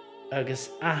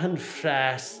agus ahan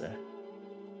frasa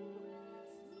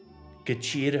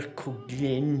gyda'r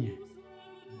cwglin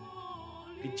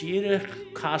gyda'r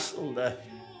castle da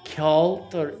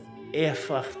ceolt o'r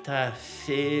effach ta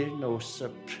ffyr no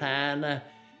soprana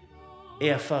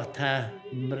effach ta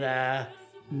mra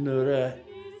nŵr a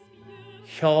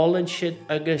ceol yn sydd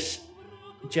agus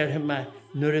Jerhema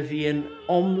nŵr a fi yn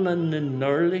omlan na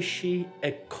nyrlysi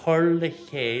y corla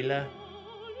chéile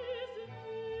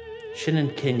sy'n yn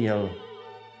cynnal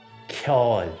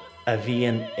ceol a fi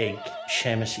yn ag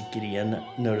Séamus i Grianna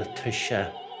nŵr a tysia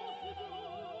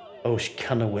os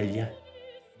canawylio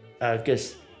agus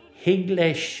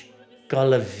higleis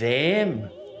gael y fem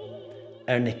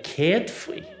na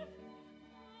cedfwy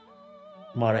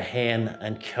mar a hen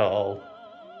yn ceol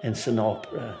yn sy'n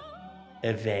opera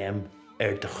y fem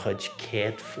dy chud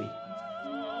cedfwy.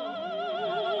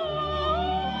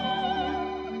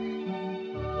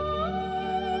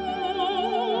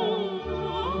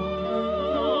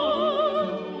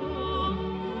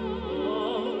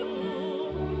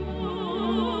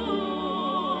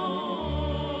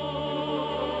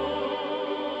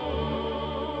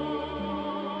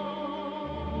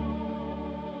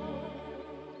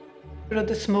 Ryd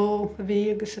y smó a fi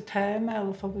agus y tem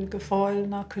el phobl go fáil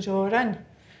na cydóran.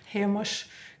 Séamus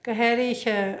go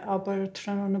héiríche aber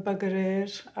tron na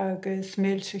bagaréir agus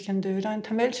méilsich an dúran.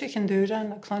 Tá méilsich an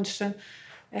dúran a clonstan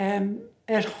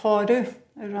cháú ar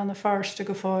an na farste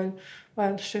go fáil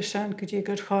weil se sin go dtí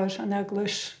gur cháir an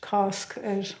eglais casc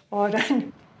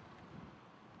árain.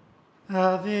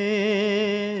 A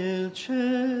bhéilte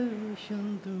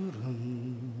an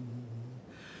dúran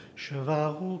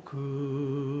Shvahu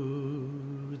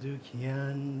kudu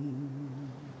kian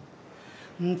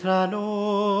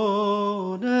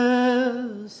Tranone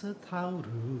sa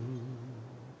tauru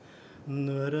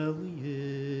Nuralie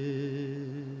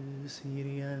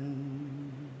Syrian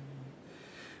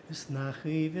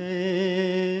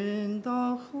Snachiven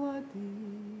dochladi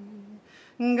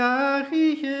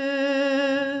Gachies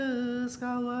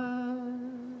gala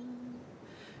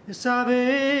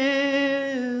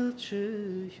Isabel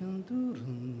Chichan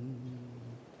Duran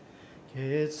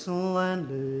Ketzel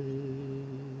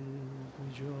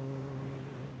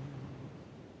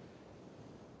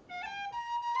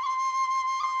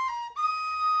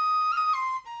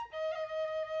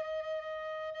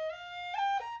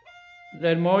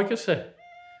Len máigasa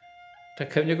Tá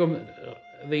cymni gom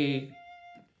bhí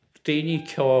daoine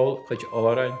ceol chuid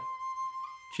árain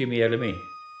Jimmy Elimi.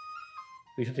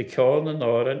 Bhí sé ceol na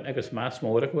nárain agus más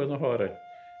móra chuir na hárain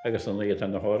agus an iad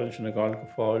an na hárain sin na gáil go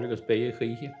fáil agus bé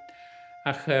chuige.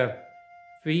 Ach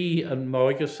bhí an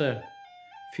máigasa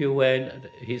fiúhain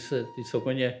hí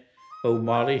sogunne ó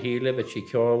mála híle bheit sí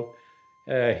ceol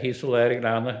hí sa léir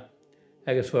Grianna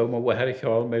agus bhfuil má bhathar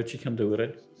ceol méid sí can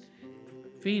dúrain.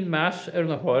 Bhí más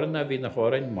na hárain a bhí na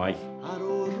hárain mai.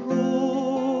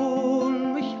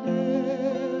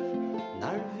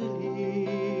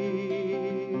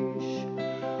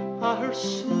 Ar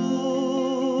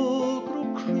sogro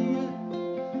cria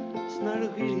snar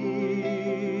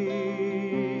gyrich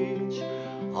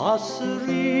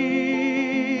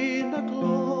Asrina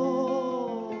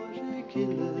glore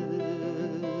gille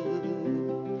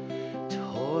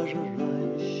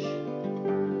Torreich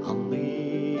an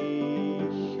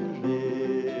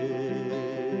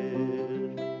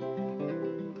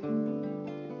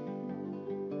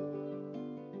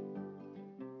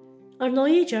Ar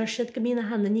nóí dearsiad go mína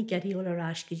hananí geirí ó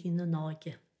arás go dtí na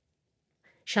náige.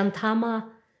 Sean táma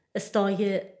is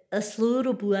dáithe is slúr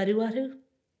ó buarú arú.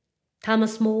 Táma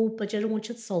smó baidir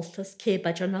múntiad soltas cé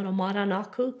baidir nar ó mar an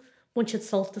acu múntiad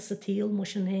soltas a tíl mu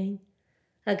an hain.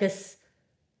 Agus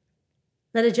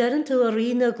nar a dearan tú a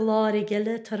rina gláir I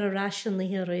geile tar arás an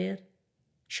líthe réir.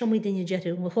 Seo mí daine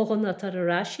dearú mo hóhanna tar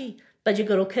arásí baidir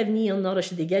gur ó cefní an nára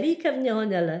si geirí cefní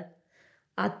an eile.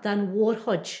 A dan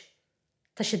mhórthaid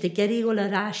Tá sé de geirí go le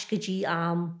rás go dtí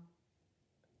am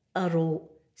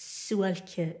aró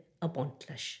suailce a bont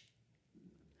leis.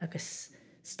 Agus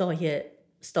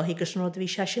stáithe gur snád bhí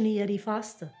seasanna ar í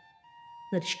fásta,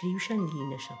 na scríú se an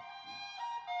líne se.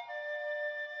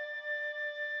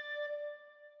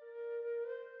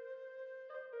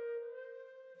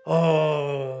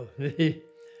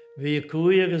 Bhí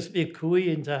cúi agus bhí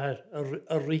cúi in a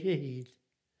ríthe híd.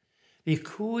 Bhí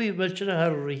cúi bhailte a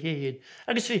ríthe híd.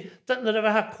 Agus bhí na a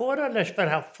bheit córa leis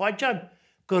bar ha fáidean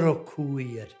gur ó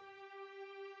cúiar.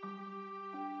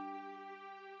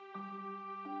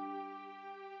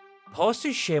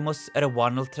 Pásu Séamus a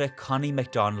bhhainaltra Connie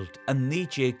MacDonald an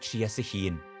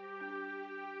 1931.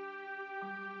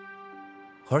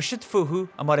 Thuirsead futhú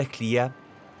a mar a clia,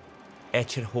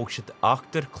 éitir thógsead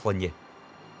 8 clonne.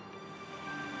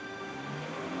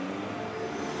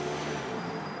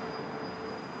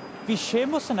 Bhí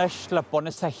Séamus an is le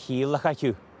bunas a chéal a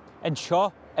chaithú, an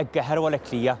seo a gcatharhil a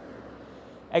clia,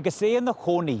 agus é na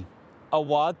chónaí a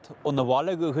bhád ó na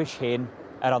bhála gúthas chéin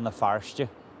ar an na farste.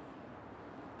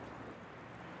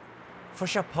 Fuair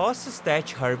sé pás is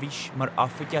stáit tharbhís mar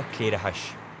ofaide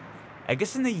cléirithais,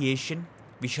 agus in na dhé sin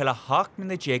bhí sé le 8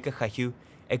 mna déag a chaithú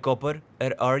ag gobar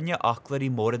ar airne achlar í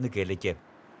móra na Gaeilge.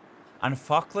 An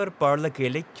fachlar barla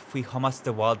Gaeilg faoi Thomas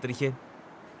de Waldreiche,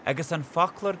 agus an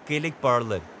fachlar Gaeilg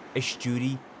barla is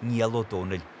stúrí Níl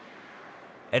O'Donnell.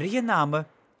 Ar ihe náma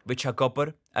bhí sé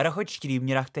gobar ar a chuid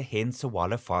scríbneachta hen sa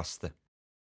bhála fásta.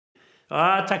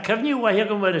 Tá cefniú waithe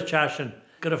go mar a teasin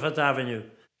Griffith Avenue.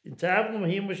 In tab go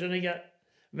hí mar sin ige,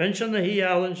 bhain sin na hí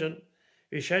Allan sin,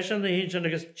 bhí sé sin na hí sin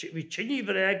agus bhí tinní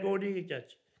bhre gcódaí ige,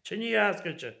 tinní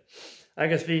ascailte.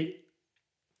 Agus bhí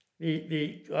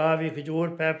go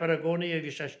dúir pepper a gcónaí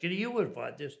agus sé scríúir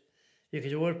fáidir. Bhí go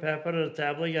dúir pepper ar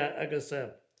tabla agus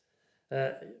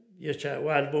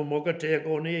bhil bú mógad té a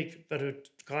gcónaí bar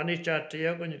cánaí té a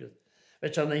gcónaí.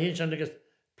 Bhí se na hí sin agus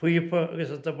puipa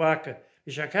agus a tabaca.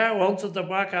 Bhí sé cá onsa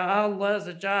tabaca ahal le a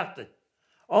deachta.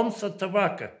 Onsa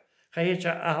tabaca, chahéte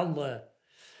ahal le.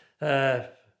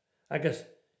 Agus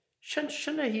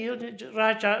sinna híal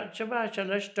ráte se bha se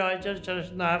leis dáidir se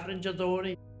leis náfrin de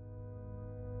dóirí.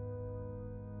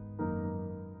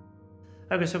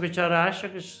 Agus go te ráis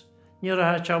agus ní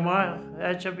rathe te má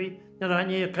éte bhí ní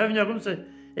raní cemne gomsa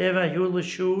é bheith hiúla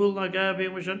siúil na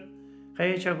gabhí mar sin,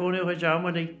 chahéte a gcónaí chu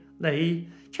deamaí na hí.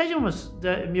 Ceidemas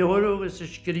de miorú agus a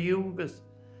scríú agus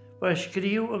ba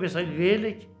scríú agus a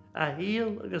Gaeilg a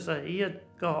híal agus a hiad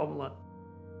go hamla.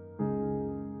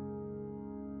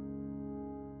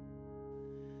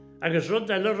 Agus rud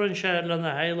eile run sé le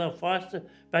na heile fásta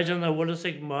beidir na bhlas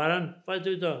ag maran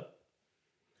faidú dó.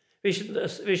 Bhí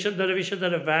sé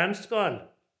ar a bheanscáil.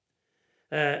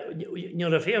 Ní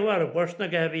a féhhar a bursna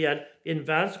go bhí in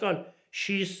bheanscáil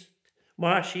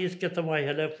síos get a mai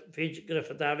heile féidir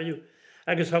Griffith Avenue.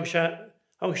 Agus thug sé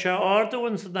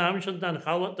ádahain sa náam sin den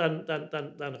chala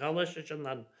sin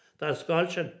den scáil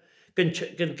sin. Gon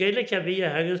Gaeilg a bhí a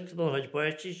hegus don chuid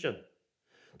buirtí sin.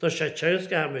 Tá sé teas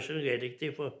go haimi sin Gaeilg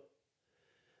tífa.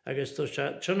 Agus tá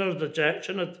sé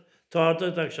sinna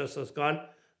táda ag se sa scáil,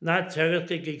 ná tegas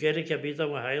go Gaeilg a bhí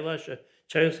am heile se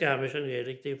teas go haimi sin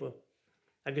Gaeilg tífa.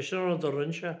 Agus sin an do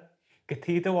run se. Go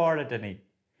tíad a bhála duine.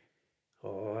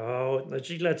 Na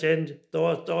tí le tin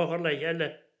dóchar le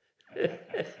heile.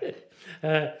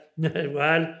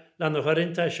 Bhil le na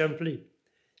choirinta siimplí.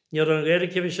 Níor an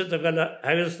Gaeilg bhí si go le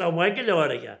agus tá mai go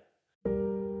leáige.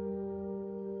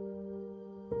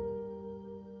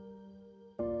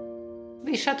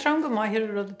 Bhí sé trom go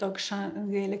maithir rud dog sean an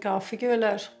Gaeilg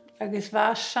áfigiúir, agus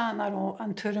bheis sean ar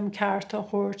an tuairim ceart a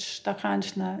chóirt de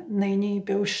chaint na naoí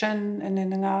beú sin in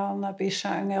ngáil na bhí se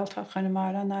an ggéaltach chuna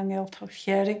mar an ggéaltach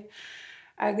chéirigh.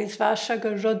 Agus bheis se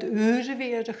go rud úr a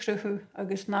bhí ar a chruthú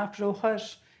agus nach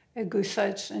róchar i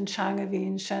gúsáid an teanga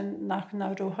bhíon sin nach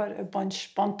ná róchar i buint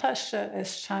spontaiste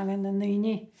is teanga na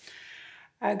naoí.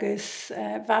 Agus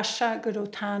bheis se go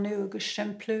raibh tanú agus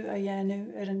siimplú a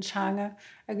dhéanú ar an teanga,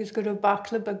 agus go raibh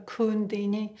bacla ag cún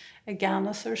daoine i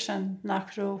gceannas ar sin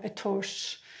nach raibh i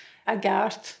tóirt a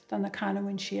gceart don na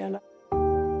canamhain síala.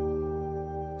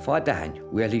 Fáid a hain,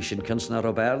 bhfuil hí sin cinsna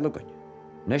Robert legain.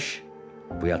 Nis,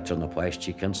 buítar na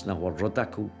páistí cinsna bhil rud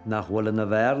acu nach bhfuil na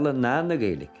bhéirla ná na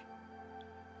Gaeilg.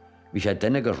 Bhí sé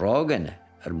duine go ráganine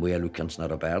ar mualú cinsna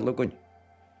Robert legain.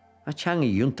 A teanga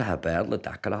dúntathe béirla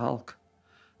daca le halc.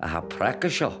 A ha preca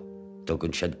seo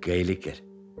dogann siad Gaeilgeir.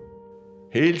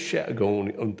 Héal sé a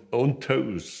gcónaí ón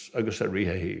tús agus a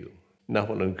ríthe híal, nach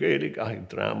bhfuil an Gaeilg a ag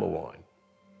drama bháin.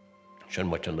 Sin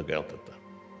muid an na Gaeltachta.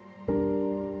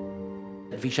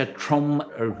 Bhí sé trom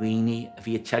ar dhaoine a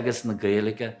bhí teagas na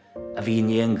Gaeilge a bhí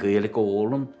níon Gaeilg ó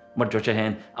ólam, mar dúirt sé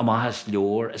hen a maithas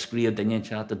leor, a scríomh daine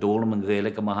te a dólam an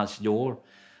Gaeilg a maithas leor.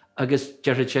 Agus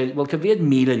deirte sé, bhfuil go bhíad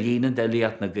míle lína de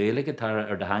líat na Gaeilge tar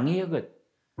ar de hangaí agad.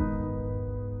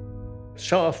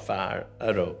 Seo fearr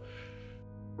aró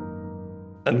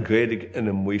an Gaeilg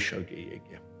ina muiseach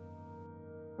ige.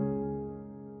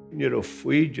 Ní raibh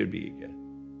faoidir bíige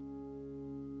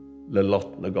le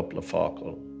lot na gobla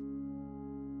fácail.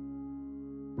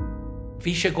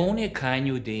 Bhí sé gcónaí a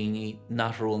cainniú daoine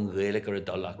nach raibh an Gaeilg ar a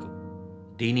dul acu.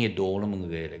 Daoine a dólam an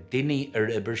Gaeilg, daoine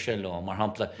ar ibar sé lá, mar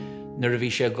hampla nuair a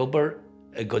bhí sé gobar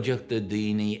a gcuideach de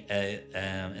daoine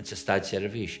in sa Stad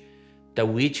Seirbhís. da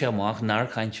bhuiite amach nar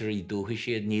caintear í dútha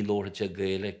siad ní lóirte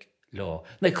Gaeilge lá.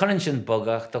 Na chuann sin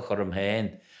bogach do chum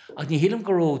héin. Ach ní hílam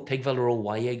go ró teagmhil ró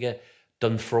waige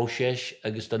don fróisis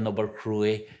agus don nobar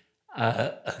crué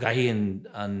a gaíonn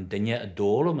an duine a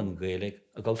dólam an Gaeilge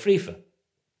a gáil phríofa.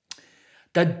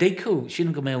 Da dicú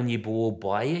sin go mé ní bó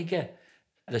baige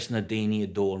leis na daoine a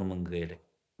dólam an Gaeilge.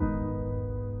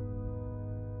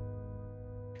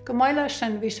 Go maiile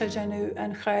sin bhí sé déanú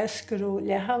an chais gurú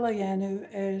lehala dhéanú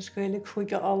Gaeilge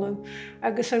chuige alú,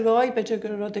 agus a ráid beidir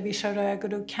gur rud a bhí sé ra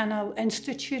gurú Canal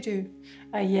Institutú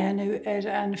a dhéanú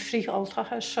an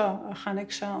phríomhaltacha seo a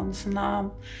chanig se an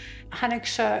nám. Chanig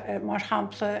se mar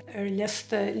hampla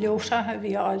liste leotathe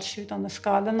bhí áilsiúd an na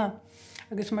scálanna.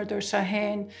 Agus mar dúir se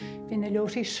héin hí na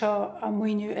leotaí seo a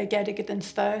muoinú ag airigid an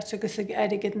stáit agus ag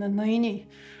airigid na naoine.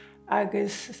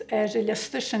 Agus i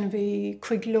liste sin bhí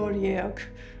cuiglóiríag,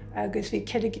 agus bhí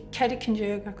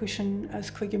ceiricindéag acu sin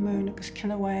as chuige mún agus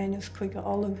cinehhain as chuige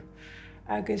olú.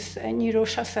 Agus níró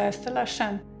se sésta lei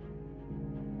sin.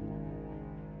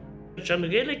 Se na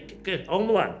Gaeilge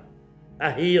omlan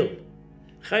a híal.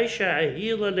 Chai se a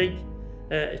híal lig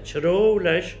tró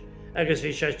leis, agus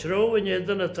bhí sé tró in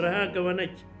éidir na trátha go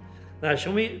bhanig. Na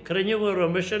siomí cruniú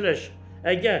romise leis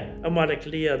aige a mála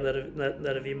clia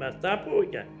nar a bhí mar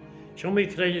tapóige. Siomí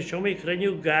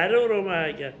cruniú garú roma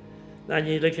aige. Na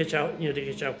ní rige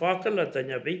se fácail le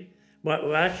daine bhí, má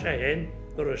bhaid se hen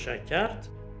gur se ceart.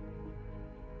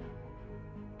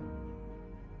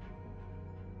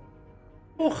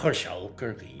 Ó chuir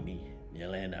seolcar dhaoine ní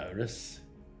leon áras.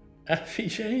 A bhí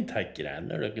sé tá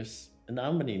Grianna agus an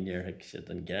ammaní níorthaigh siad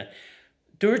an Grianna.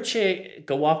 Dúirt sé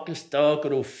go bhhagus dá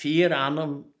gur ó 4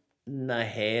 annam na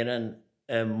héireann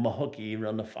mothgaíomh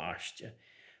an na fáiste,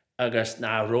 agus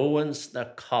na róhans na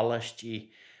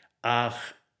choláistí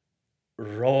ach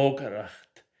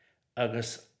rógaracht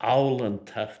agus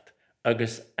álantacht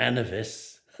agus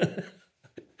anabhis.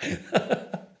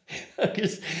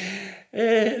 Agus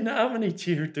na ammaní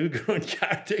tír tú gur an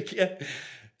ceartaige.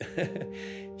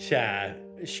 Se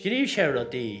scríb sé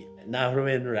rudaí na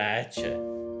roiin ráite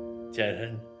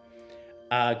dean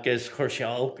agus chuir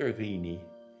seolcar dhaoine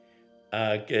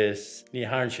agus ní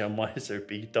háann se mais ar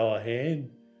bí dá héin.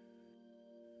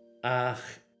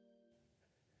 Ach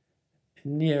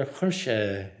níor chuir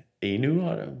sé éanú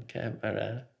orm ceim ar a.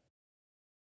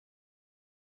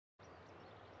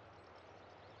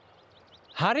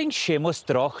 Haring Séamus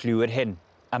droch luúr hin,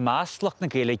 a más loch na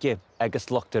Gaeilge agus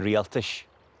loch de rialtas.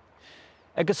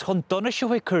 Agus chun donna se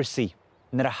bhaid cursaí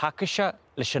nar a haca se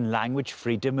leis an Language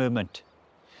Freedom Movement.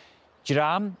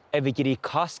 Drám a bhí gurí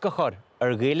cascachar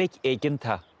ar Gaeilge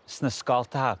éigeanta sna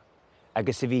scáiltathe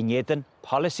agus a bhí néadan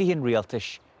policy hin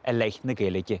rialtas a leith na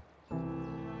Gaeilge.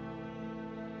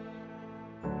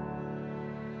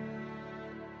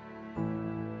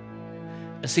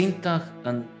 Is iontach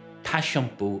an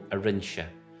taisiampú a rinse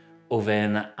ó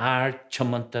bheith na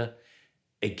airtiomanta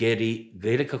i géirí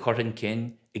Gaeilge chuireann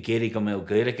cinn, i géirí go mé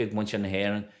Gaeilge ag muinte na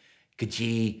héireann, go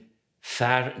dtí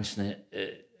fear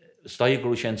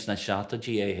stáighrú sin sna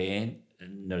seatatí é héin,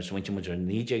 nar smuinte muidir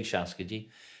 960,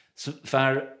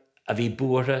 fear a bhí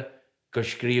buaire gur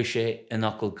scríú sé in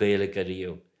acail Gaeilge a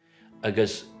riú,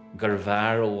 agus gur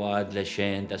bhar ó bhád le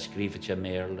sin a scríomhte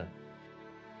méle.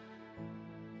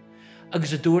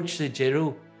 Agus a dúirt sé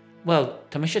dearú, well,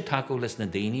 tá mé sé takeú leis na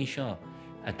daoine seo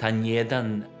a tá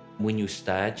néadan muinú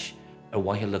stáid ar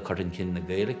bhaithe le chuireann cinn na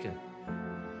Gaeilge.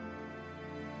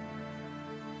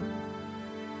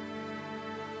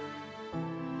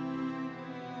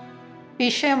 Bhí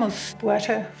Séamus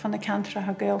buaite fan na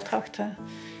ceantaratha Gaeltachta.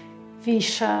 Bhí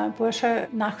sé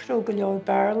buaite nachró go leor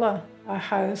bearla a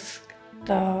haus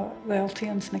da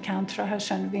Gaeltaíons na ceantaratha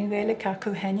sin, bhíon Gaeilge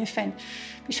acu henne féin.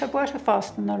 Bhí sé buaite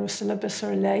fástan ar syllabus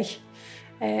ar leith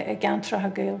i ceantaratha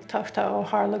Gaeltachta ó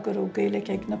tharla gurú Gaeilge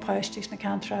ag na páistís na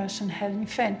ceantaratha sin henne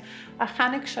féin. A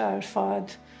chanig sé ar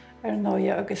fád ar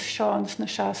nóia agus seáns na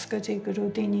seascaidí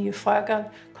gurú daoine i fágal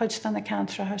chuid na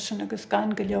ceantaratha sin agus gan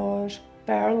go leor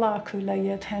bearla acu le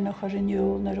iad hena chu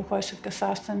rinneúil nar a chuisiid go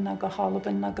Sastan na go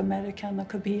Halaban na go America na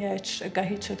go BH a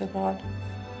gaithte a gáil.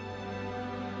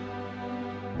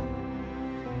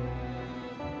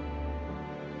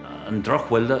 An droch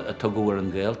bhfuile a tugadh ar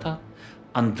an Gaelta,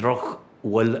 an droch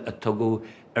bhfuil a tugadh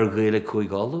ar Gaeilge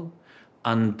chuigáú,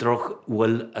 an droch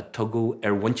bhfuil a tugadh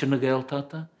ar bhainte na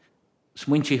Gaeltata,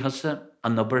 smuintí hasa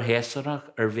an obair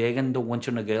héasarach ar bhégan do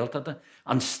bhainte na Gaeltata,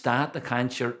 an stát a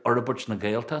caintear orbairt na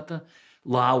Gaeltata,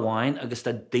 láháin agus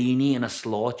tá daoine ina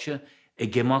sláite i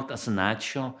gimimecht as an áid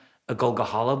seo a gáil go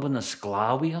Halaban na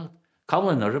sclábhaíocht,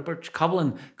 cabhail an orbairt,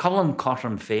 cabhail an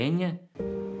carthan féine.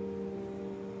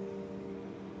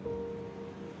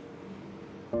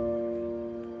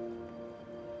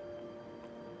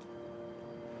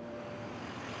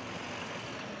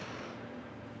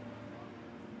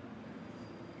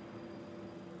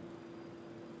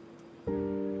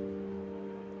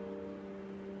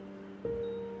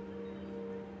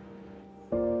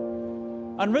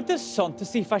 An rud is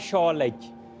sontasí fa seálaigh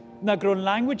na grún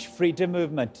language freedom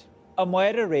movement a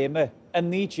muir a réime a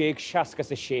ní déag seascas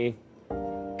a sé.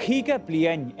 Cíga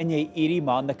blian in é irí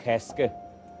má na cesca.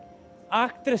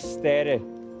 Actar stere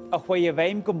a chuoi a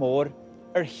bhaim go mór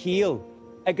ar híal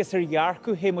agus ar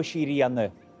dhearcú héimo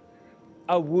Grianna.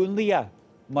 A bhúnlia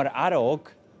mar aróg.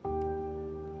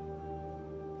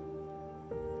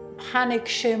 Hannig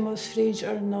Séamus fríd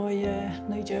ar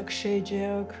nóideag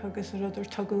séideag agus ruidir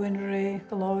tugain ré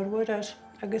go láirhúir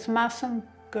agus measam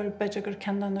gur beidir gur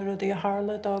ceanna na rudí a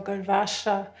hála dá gur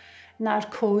bheasra nar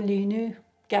cólíniu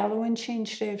galhain sin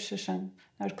sréimhse sin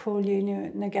nar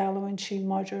cólíniu na galhain sin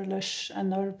maidir leis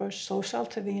an orbar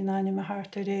sóisialta bhí aine a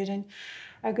háart a réirin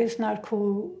agus nar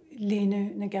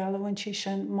cólíniu na galhain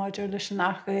sin maidir leis an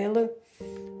achgéile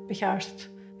becheart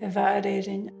a bheith a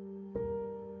réirin.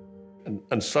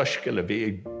 An soscail a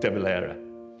bhí deviléire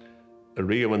a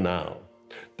riamh an ná,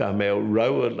 dá mé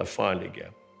rogha le fáilige,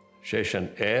 sé sin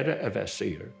éire a bheith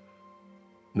sír,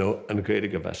 nó an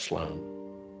gréide a bheith slán.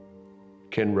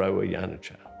 Cin rogha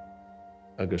dhéanaite,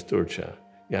 agus dúirte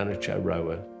dhéanaite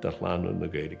rogha de chláánú na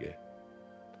gréide.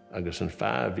 Agus an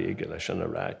fear bhíige leis an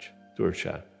aráid,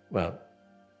 dúirte, well,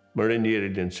 mar in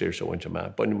iad den sír sa bhainte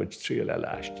má, bunne muid trí le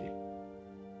láistí,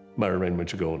 mar a rinn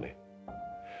muid a gcónaí.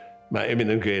 Ma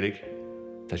imin an gréidig,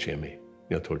 tá sé mi,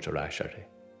 ní túirte ráisiartí.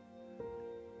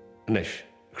 Anis,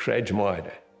 chréid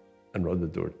máide an rud a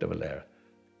dúirt de bhléir.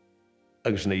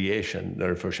 Agus na dhé sin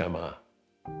nar fuair sé má.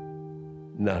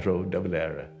 Na ró de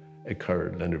bhléire ag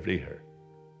chur lena bhríthir.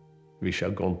 Bhí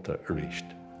sé gonta a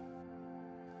ríist.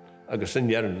 Agus an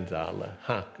dhearan dála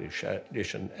hac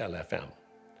leis an LFM.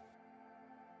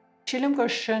 Sílim gur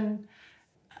sin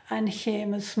an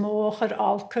Séamus móch ar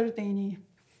alcar daoine.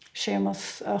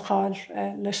 Séamus a cháil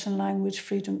leis an Language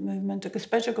Freedom Movement agus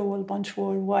beidir go bhfuil bant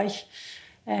mhór waith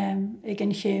ag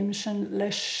an Séamus sin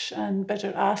leis an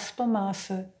beidir aspa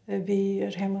masa a bhí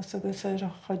ar Séamus agus ar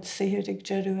chud saoir ag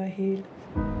dearú a híl.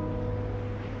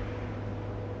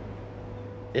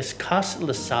 Is castle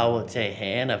le Saol té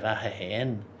héin a bheith a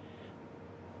héin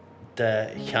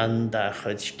de chean de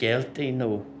chud scéaltaí nó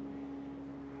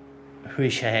hui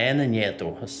sé héin a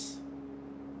néadóchas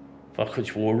fa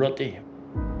chud mhóradaí.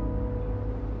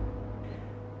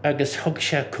 Agus thug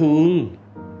sé cúil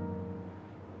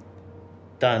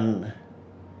dan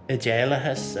i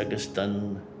déalachas agus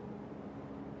dan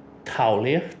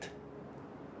tálaíocht.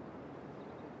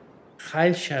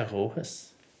 Chail sé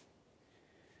róchas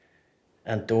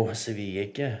an dóchas a bhí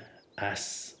ige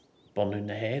as bonú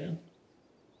na héireann.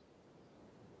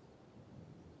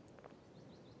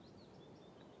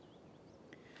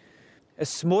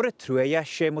 Is mór a trúia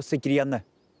Séamus a Grianna.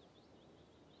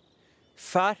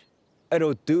 Far ar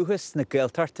ó dúchas na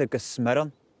gaeltart agus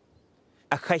smeran,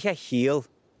 a chaithe híal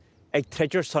ag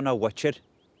treidir son a watcher,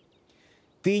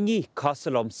 daoine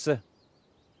casal omsa,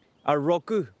 a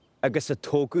rogu agus a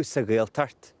tógu sa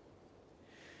gaeltart.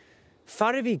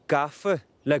 Far a bhí gafa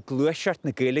le glúisiart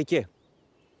na gaelige,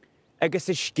 agus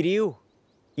a scríú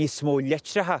í smó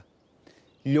leitratha,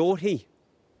 leorthaí,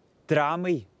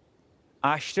 drámaí,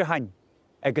 aistrahain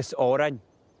agus órain,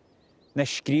 na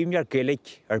scríbnear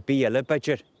gaelig ar bíile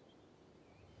beidir.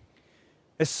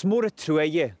 Is mór a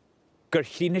trúige gur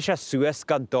chríne sé suas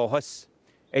gan dóchas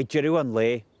ag dearú an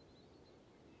lé.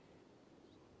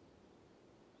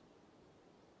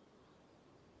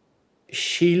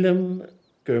 Sílim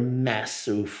gur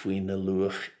measú faoin na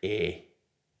luach é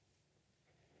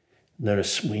nar a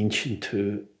smaointeann tú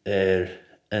ar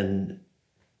an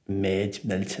méid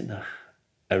millteanach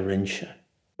a rinse.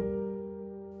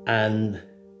 An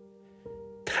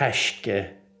taisce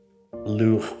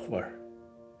luachhar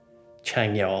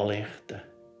teangeálaíochta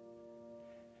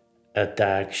a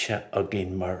dag se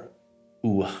agin mar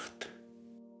uacht.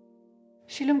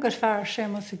 Sílim gur fearr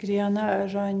Séamus a Grianna a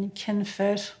roinn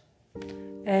cinfir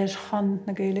ar chun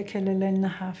na gaeilge cile linn na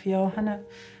hafiáhanna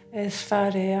is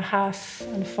fearr é a has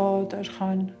an fád ar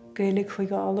chun gaeilge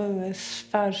chuig alú is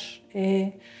fearr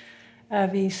é a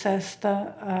bhí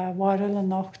sésta a bhairil an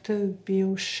nachtú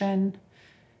bíú sin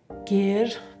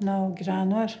géir nó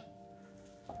granúir.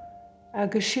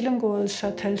 Agus sílim ggóil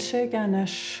se tilse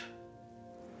ganis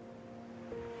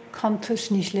cantus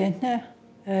níos léitne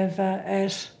a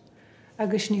bheith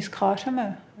agus níos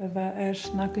cáirtime a bheith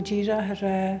na go ddíra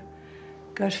ar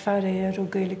gur fearr é ar ó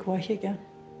gaeilge waithige.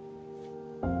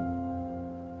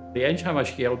 Bhí ein sem a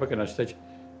scéalba gan isteid,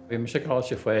 bhí me sé cáil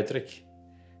sé Frédric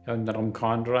an nar an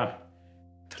Conra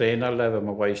trénar le bheith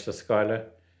má bhaist a scaile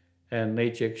an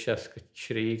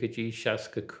 1963 go dtí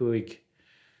 65.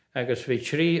 Agus bhí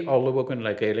trí olúgan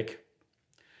le gaeilge.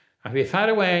 A bhí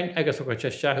fear bhhain agus go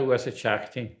teasteú as a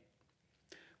teachtain.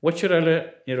 Watcher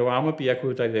alle ni roama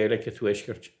biacu da gaile ke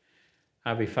tuiskert.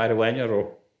 A vi farwaine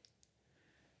ro.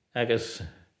 Agus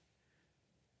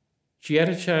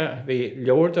Tiercha vi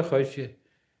leor da choise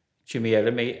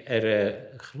Chimiele me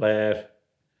chléir.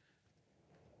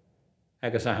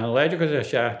 Agus a han leidir go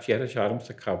se tíar searm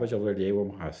sa cabbaid a bhfuil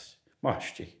léhm has.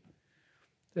 Máistí.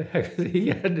 Agus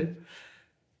dhéana.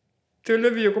 Tuile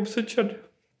bhí gom san sin.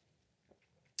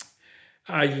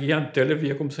 A dhéan tuile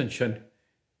bhí gom san sin.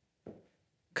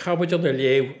 Cabbaid a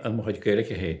léh an mhaid gaire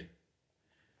a héin.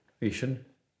 Bhí sin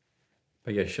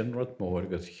ba dhé sin rud mór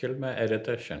agus chiilme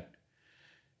airita sin.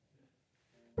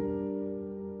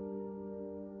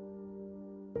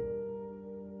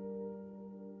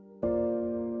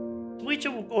 Dúite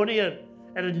bhóíar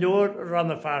ar an leor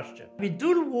ranna fearste. Bhí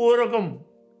dúil mhór agam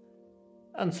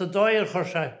an sa dáir chuir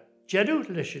se jeú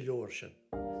leis i leor sin.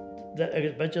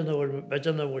 Agus beidir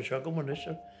na bhfuil se go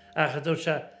muise a chaú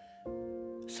se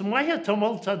sa maithe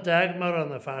tumulta deag mar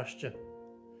ranna fearste.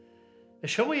 I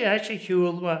seomí éit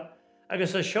hiúilma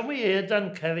agus a seomí éad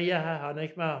an cehíthe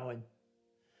hanig me hain.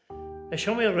 I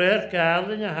seomí réir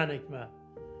gálainn a hanig me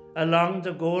along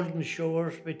the golden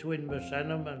shores between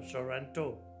Misenum and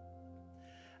Sorrento.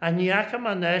 A níacham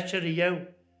an éisir i dhew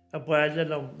a baile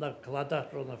na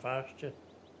cladach ro na fearste.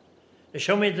 I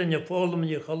seomí den fólam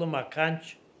i cholam a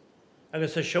cant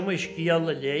agus a seomí scíal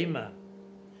a léime.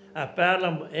 A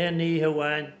bearlam ní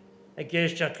haháin a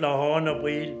géisteach le háin a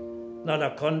bhil ná le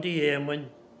condí émainn,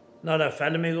 ná le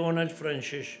Felmigónal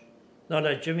Francis, ná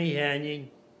le Jimmy Henning,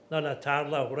 ná le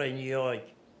tarla hrainníoig.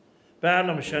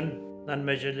 Bearlam sin na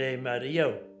meidir lé mar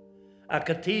io. A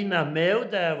catí na méo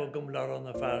dáh gom le an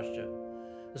na fearste.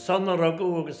 San na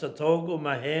rugú agus a tógu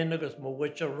ma héin agus má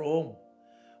witse Róm.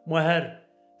 Muher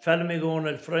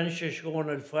Felmigónal Francis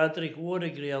gónal Fadric Úra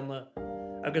Grianna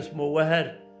agus má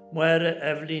weher muire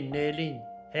Evelyn Nélín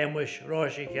héimis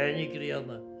ráisi chéine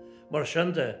Grianna. Mar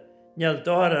sinnte neal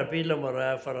dáir a bíle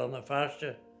mar far an na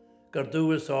fearste gur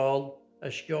dú Saol a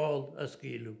sceáil a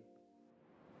scílú.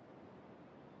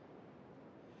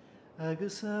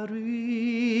 Agus a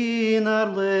rhin ar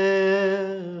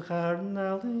lech ar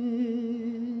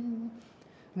nalyn,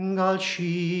 gal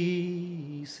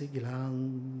si sy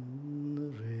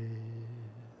glan rér.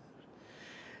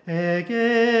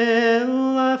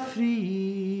 Egel a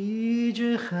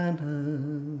fríide chana,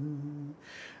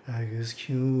 agus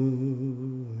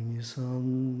ciún i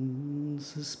san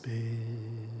sa spér.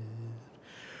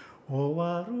 O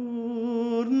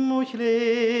arúr moich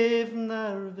lev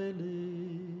nar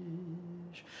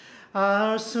village,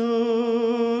 ar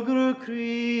sugru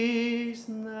Christ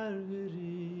nar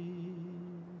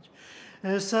gerich,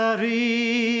 es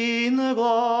arin a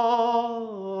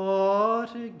glor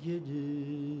gede,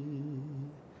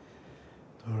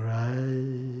 do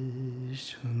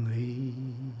reis hun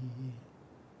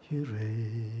hi re.